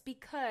balance,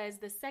 because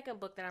the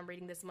second book that I'm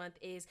reading this month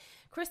is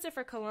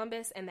Christopher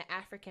Columbus and the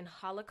African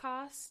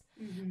Holocaust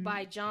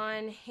by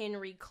John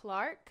Henry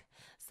Clark.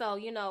 So,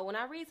 when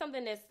I read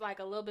something that's like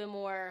a little bit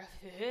more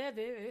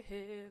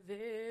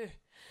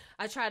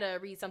I try to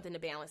read something to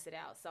balance it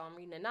out. So I'm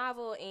reading a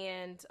novel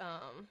and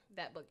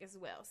that book as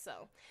well.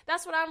 So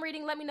that's what I'm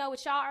reading. Let me know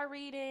what y'all are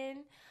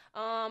reading,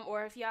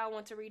 or if y'all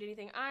want to read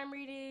anything I'm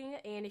reading.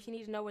 And if you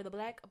need to know where the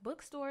Black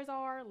bookstores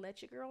are,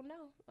 let your girl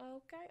know.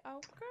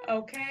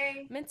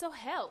 Okay. Mental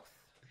health.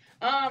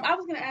 I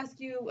was going to ask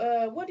you,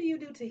 what do you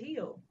do to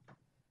heal?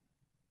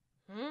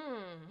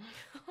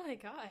 Oh my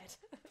God.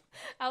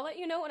 I'll let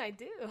you know when I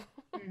do.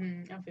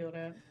 I feel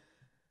that.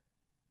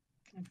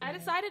 I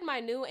decided my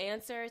new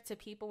answer to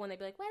people when they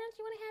be like, why don't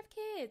you want to have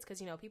kids?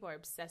 Because, people are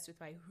obsessed with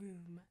my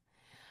room.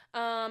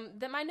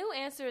 That my new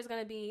answer is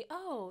going to be,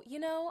 I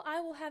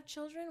will have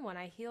children when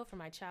I heal from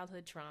my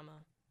childhood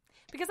trauma.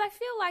 Because I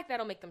feel like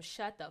that'll make them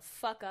shut the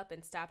fuck up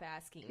and stop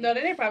asking me. No,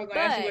 then they're probably going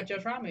to ask you what your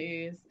trauma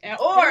is.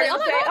 Or they'll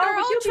say,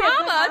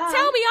 trauma.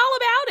 Tell me all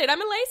about it.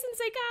 I'm a licensed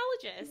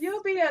psychologist.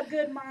 You'll be a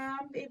good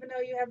mom, even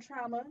though you have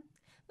trauma.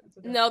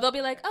 No, they'll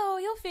be like,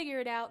 you'll figure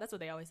it out. That's what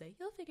they always say.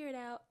 You'll figure it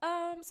out.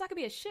 So I could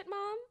be a shit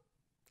mom?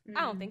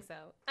 I don't think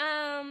so.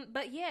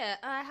 But yeah,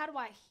 how do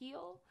I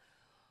heal?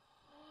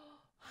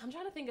 I'm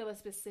trying to think of a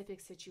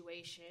specific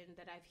situation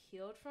that I've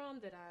healed from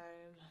that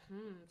I'm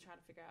trying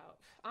to figure out.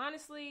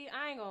 Honestly,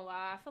 I ain't gonna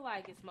lie. I feel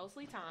like it's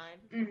mostly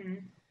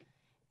time.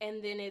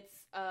 And then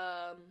it's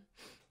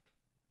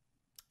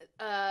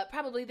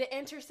probably the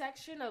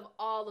intersection of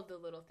all of the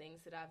little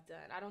things that I've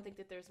done. I don't think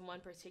that there's one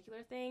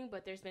particular thing,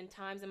 but there's been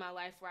times in my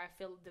life where I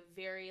feel the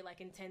very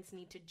intense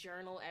need to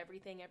journal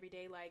everything every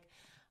day. Like,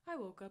 I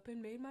woke up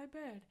and made my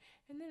bed,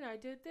 and then I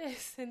did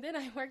this, and then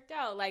I worked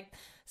out. Like,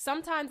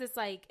 sometimes it's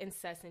like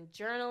incessant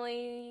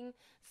journaling.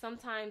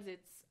 Sometimes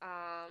it's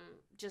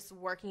just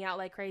working out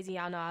like crazy.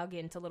 Y'all know I'll get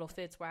into little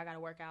fits where I got to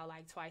work out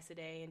like twice a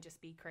day and just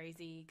be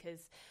crazy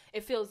because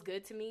it feels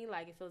good to me.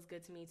 Like, it feels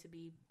good to me to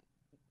be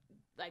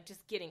like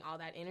just getting all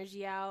that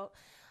energy out.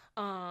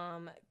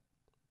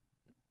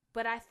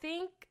 But I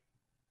think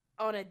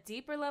on a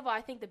deeper level,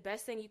 I think the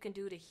best thing you can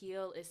do to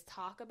heal is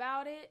talk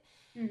about it.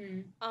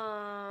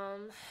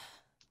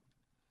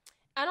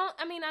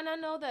 I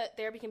know that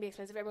therapy can be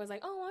expensive. Everyone's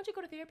like, oh, why don't you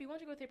go to therapy? Why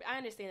don't you go to therapy? I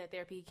understand that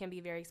therapy can be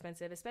very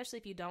expensive, especially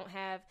if you don't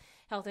have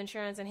health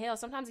insurance. And hell,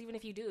 sometimes even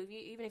if you do,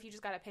 even if you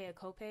just got to pay a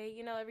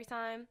copay, every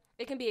time,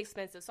 it can be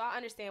expensive. So I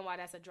understand why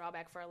that's a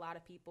drawback for a lot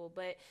of people.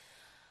 But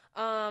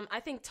I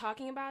think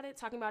talking about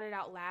it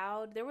out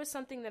loud, there was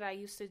something that I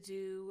used to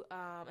do,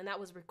 and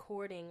that was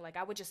recording. Like,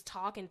 I would just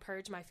talk and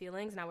purge my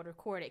feelings, and I would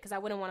record it because I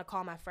wouldn't want to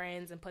call my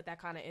friends and put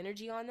that kind of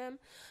energy on them.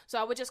 So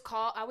I would just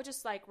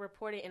like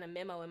report it in a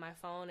memo in my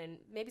phone, and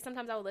maybe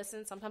sometimes I would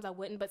listen, sometimes I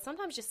wouldn't, but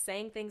sometimes just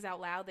saying things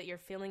out loud that you're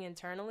feeling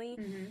internally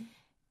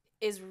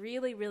is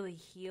really, really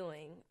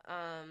healing.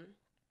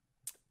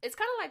 It's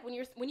kind of like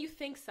when you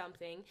think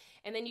something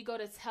and then you go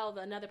to tell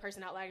another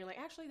person out loud, you're like,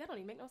 actually, that don't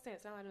even make no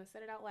sense. Now I done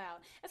said it out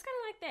loud. It's kind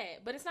of like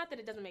that, but it's not that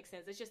it doesn't make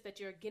sense. It's just that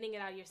you're getting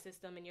it out of your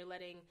system and you're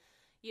letting,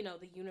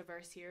 the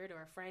universe hear it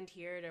or a friend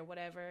hear it or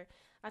whatever.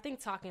 I think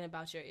talking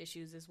about your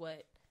issues is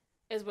what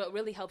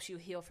really helps you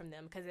heal from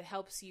them, because it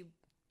helps you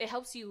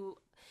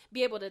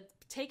be able to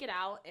take it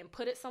out and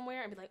put it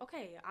somewhere and be like,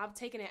 okay, I've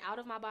taken it out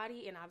of my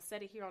body and I've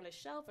set it here on the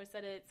shelf or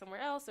set it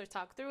somewhere else or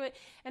talked through it,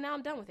 and now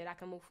I'm done with it. I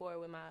can move forward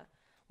with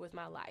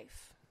my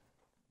life.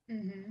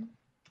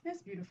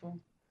 That's beautiful.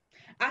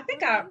 I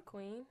think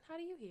Queen, how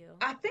do you heal?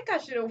 I think I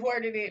should have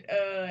worded it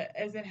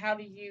as in how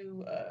do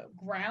you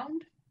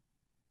ground?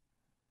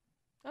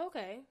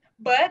 Okay.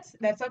 But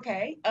that's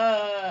okay.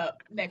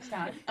 Next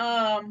time.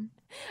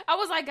 I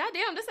was like, God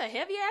damn, this is a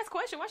heavy ass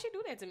question. Why she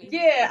do that to me?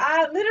 Yeah,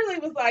 I literally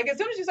was like, as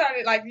soon as you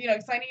started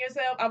explaining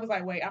yourself, I was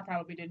like, wait, I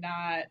probably did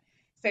not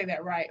say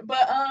that right.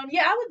 But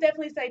yeah, I would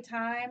definitely say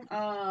time.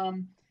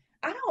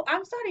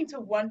 I'm starting to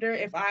wonder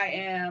if I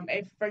am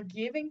a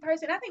forgiving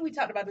person. I think we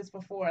talked about this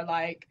before,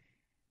 like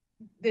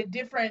the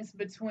difference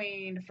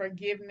between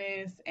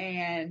forgiveness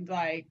and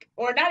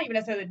or not even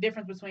necessarily the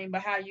difference between,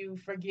 but how you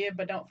forgive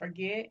but don't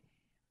forget.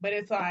 But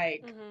it's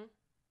like,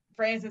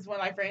 for instance,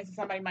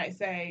 somebody might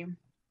say,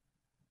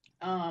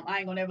 I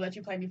ain't gonna never let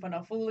you play me for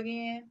no fool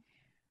again.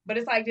 But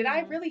it's like, did I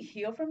really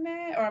heal from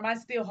that? Or am I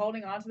still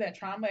holding on to that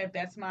trauma if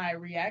that's my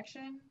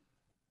reaction?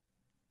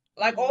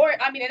 And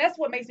that's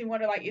what makes me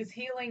wonder, is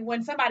healing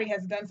when somebody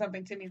has done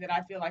something to me that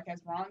I feel like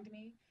has wronged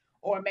me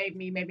or made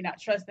me maybe not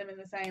trust them in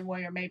the same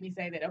way, or made me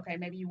say that, okay,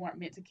 maybe you weren't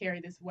meant to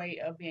carry this weight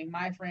of being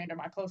my friend or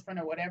my close friend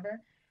or whatever.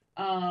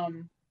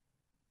 Then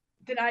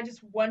I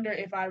just wonder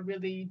if I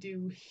really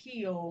do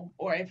heal,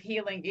 or if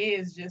healing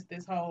is just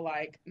this whole,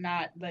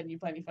 not letting you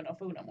play me for no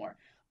food no more.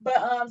 But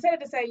said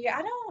it to say, yeah,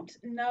 I don't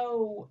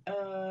know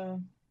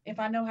if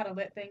I know how to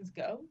let things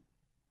go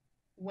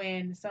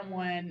when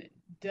someone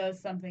does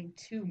something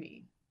to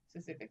me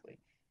specifically.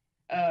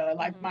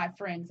 My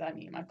friends,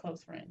 my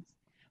close friends.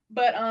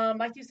 But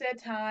like you said,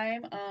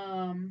 time.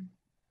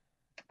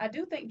 I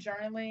do think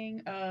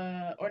journaling,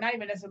 or not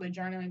even necessarily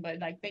journaling, but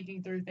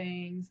thinking through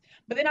things.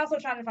 But then also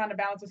trying to find a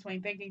balance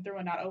between thinking through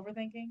and not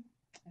overthinking.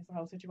 That's the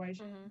whole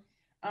situation.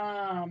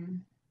 I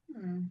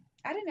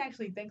didn't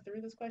actually think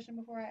through this question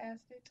before I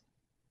asked it.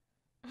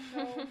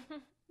 So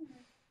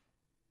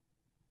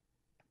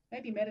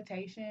maybe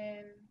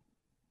meditation.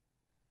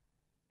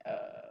 I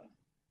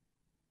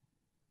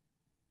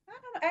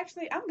don't know.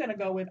 Actually, I'm gonna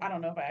go with, I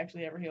don't know if I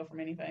actually ever heal from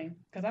anything,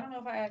 because I don't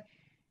know if I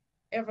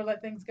ever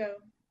let things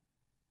go.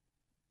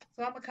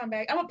 So I'm gonna come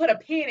back. I'm gonna put a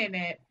pin in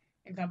it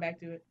and come back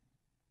to it.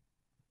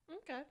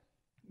 Okay.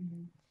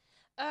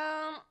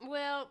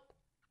 Well,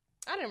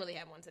 I didn't really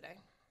have one today.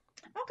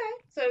 Okay.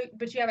 So,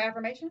 but you have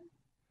affirmation?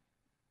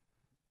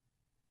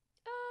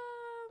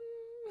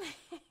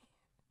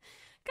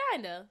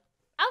 Kinda.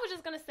 I was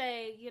just gonna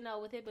say,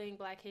 with it being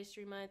Black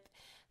History Month,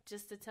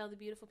 just to tell the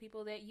beautiful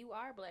people that you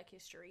are Black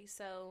history.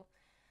 So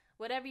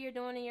whatever you're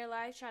doing in your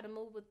life, try to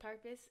move with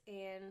purpose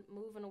and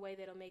move in a way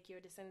that'll make your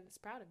descendants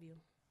proud of you.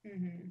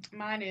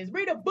 Mine is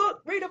read a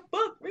book, read them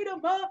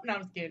up. No,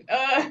 I'm just kidding.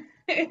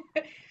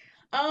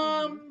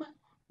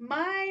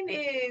 Mine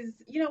is,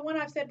 one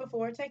I've said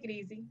before, take it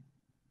easy.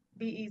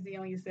 Be easy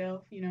on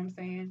yourself, you know what I'm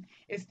saying?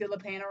 It's still a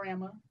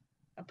panorama,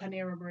 a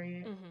Panera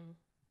Bread.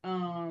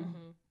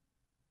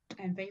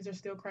 And things are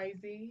still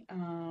crazy.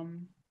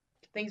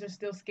 Things are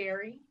still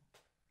scary.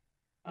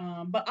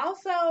 But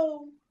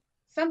also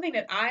something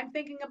that I'm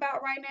thinking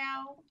about right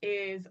now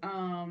is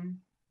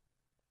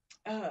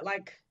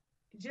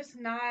just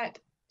not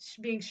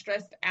being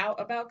stressed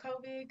out about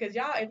COVID. Because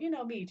y'all, if you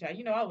know me,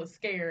 y'all, I was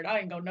scared. I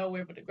didn't go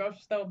nowhere but the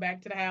grocery store,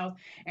 back to the house.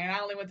 And I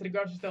only went to the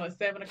grocery store at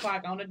 7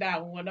 o'clock on the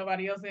dot when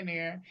nobody else in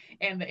there.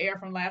 And the air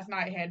from last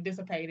night had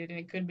dissipated and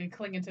it couldn't be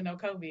clinging to no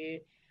COVID.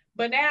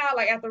 But now,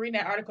 after reading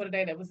that article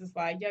today, that was just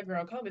like, yeah,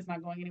 girl, COVID's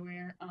not going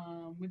anywhere.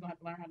 We're going to have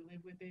to learn how to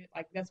live with it.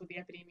 That's what the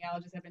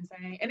epidemiologists have been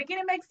saying. And again,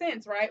 it makes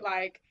sense, right?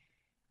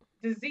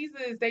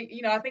 Diseases,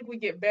 I think we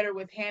get better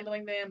with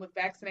handling them, with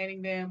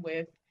vaccinating them,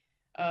 with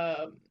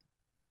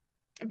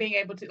being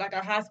able to, like,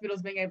 our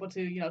hospitals being able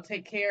to,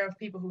 take care of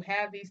people who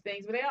have these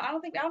things, but I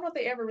don't know if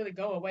they ever really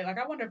go away. Like,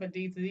 I wonder if a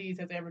disease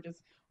has ever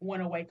just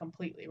went away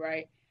completely,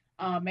 right?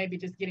 Maybe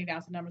just getting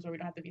down to numbers where we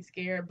don't have to be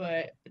scared,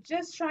 but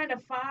just trying to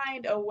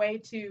find a way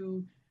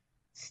to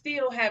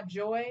still have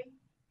joy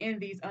in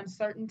these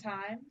uncertain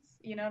times.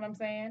 You know what I'm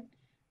saying?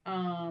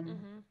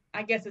 Mm-hmm.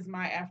 I guess is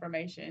my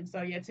affirmation.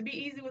 So yeah, to be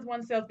easy with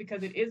oneself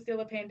because it is still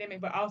a pandemic,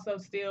 but also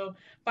still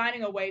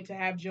finding a way to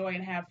have joy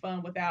and have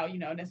fun without,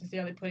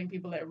 necessarily putting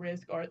people at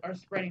risk or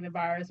spreading the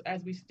virus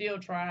as we still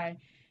try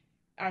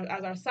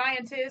as our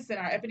scientists and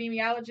our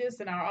epidemiologists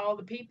and all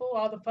the people,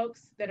 all the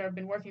folks that have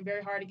been working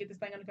very hard to get this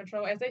thing under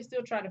control as they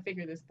still try to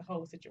figure the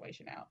whole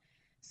situation out.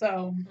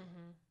 So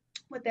Mm-hmm.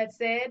 with that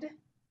said,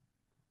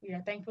 we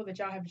are thankful that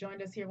y'all have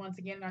joined us here once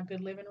again in our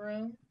good living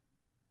room.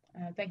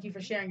 Thank you for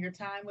sharing your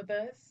time with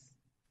us.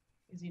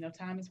 Because,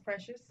 time is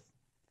precious.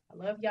 I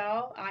love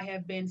y'all. I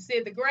have been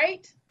Sid the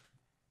Great.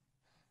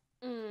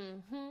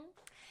 Mm-hmm.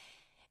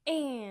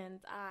 And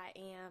I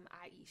am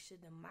Aisha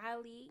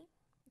Damali.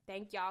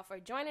 Thank y'all for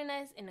joining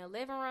us in the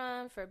living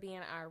room, for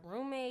being our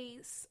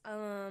roommates,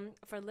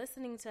 for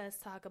listening to us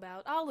talk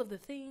about all of the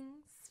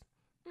things.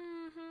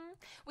 Mm-hmm.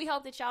 We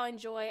hope that y'all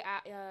enjoy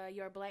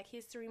your Black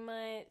History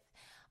Month,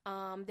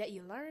 that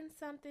you learn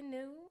something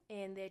new,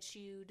 and that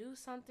you do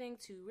something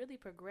to really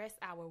progress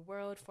our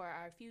world for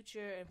our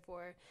future and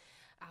for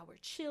our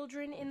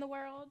children in the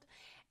world.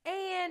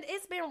 And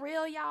it's been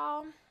real,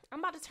 y'all. I'm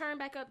about to turn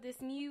back up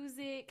this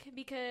music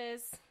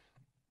because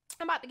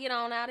I'm about to get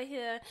on out of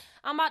here.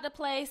 I'm about to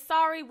play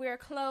Sorry We're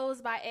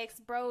Closed by X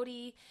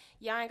Brody.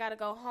 Y'all ain't got to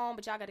go home,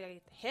 but y'all got to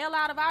get the hell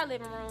out of our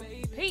living room.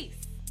 Peace.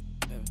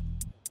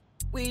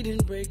 We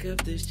didn't break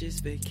up, this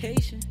just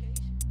vacation.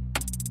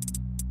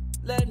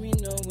 Let me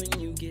know when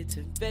you get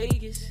to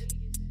Vegas.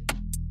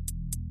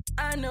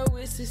 I know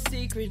it's a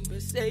secret,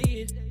 but say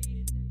it.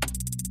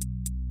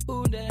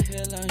 Who the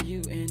hell are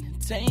you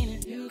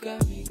entertaining? You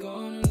got me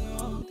going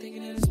along,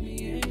 thinking that it's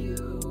me and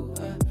you.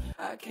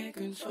 I can't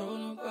control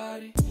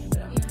nobody,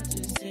 but I'm not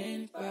just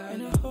anybody.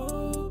 And I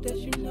hope that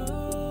you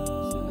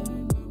know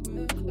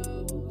we're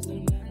close.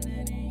 I'm not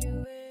letting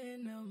you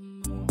in no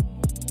more.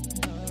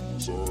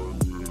 Sorry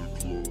we're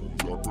closed,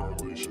 I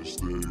probably should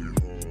stay home.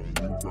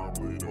 You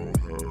probably don't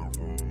have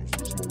rooms.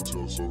 This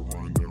motel's so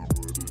run down,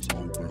 but it's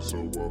open, so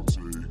I'll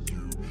take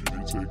you.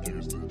 It take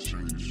years to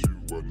chase you.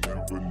 I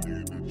never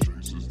needed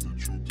chases. The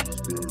truth is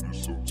better,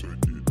 so take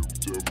it.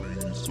 Don't tell me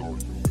it's all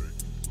you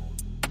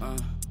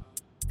make.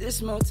 This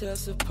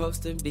motel's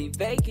supposed to be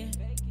vacant.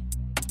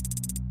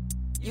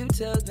 You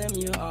tell them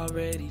you're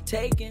already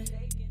taken.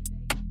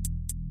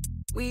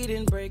 We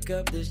didn't break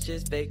up, this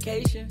just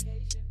vacation.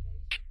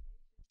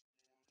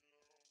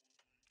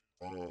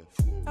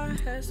 I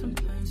had some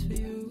plans for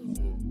you,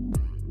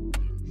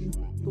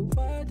 but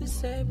why to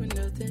say when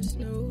nothing's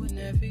new and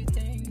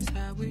everything's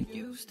how it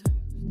used to?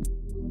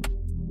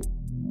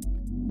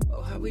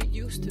 Oh, how it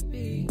used to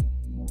be.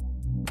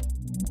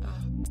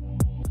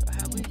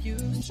 How it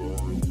used to. Sorry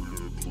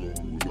we're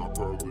closed, I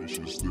probably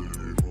should stay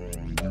home.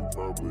 You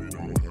probably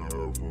don't have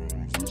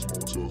rooms. This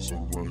motel's so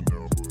run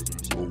down, but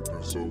it's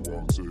open, so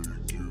I'll take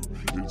you.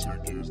 It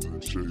take years to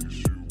chase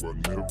you. I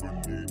never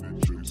needed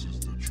chases.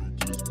 The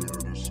truth is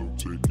better, so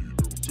take it.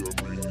 Don't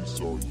tell me it's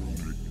all you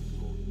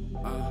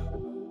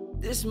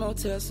make. This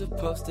motel's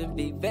supposed to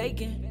be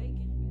vacant.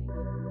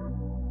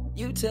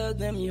 You tell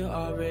them you're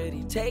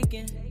already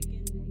taken.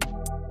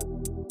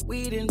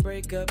 We didn't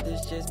break up,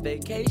 this just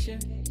vacation.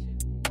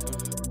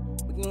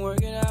 We can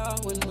work it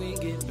out when we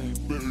get back.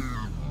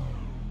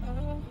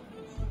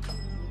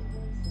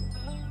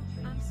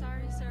 I'm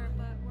sorry, sir,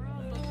 but we're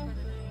all booked for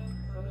the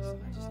night.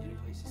 I just need a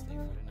place to stay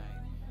for the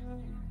night.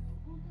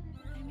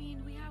 I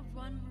mean, we have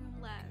one room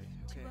left.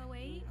 Okay.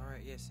 208?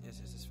 Alright, yes,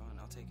 it's fine.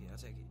 I'll take it.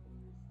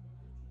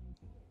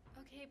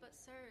 Okay, but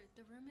sir,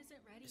 the room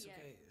isn't ready It's yet.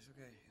 okay.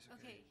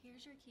 Okay,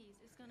 here's your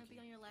keys. It's gonna be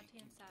on your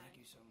left-hand side. Thank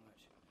you so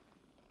much.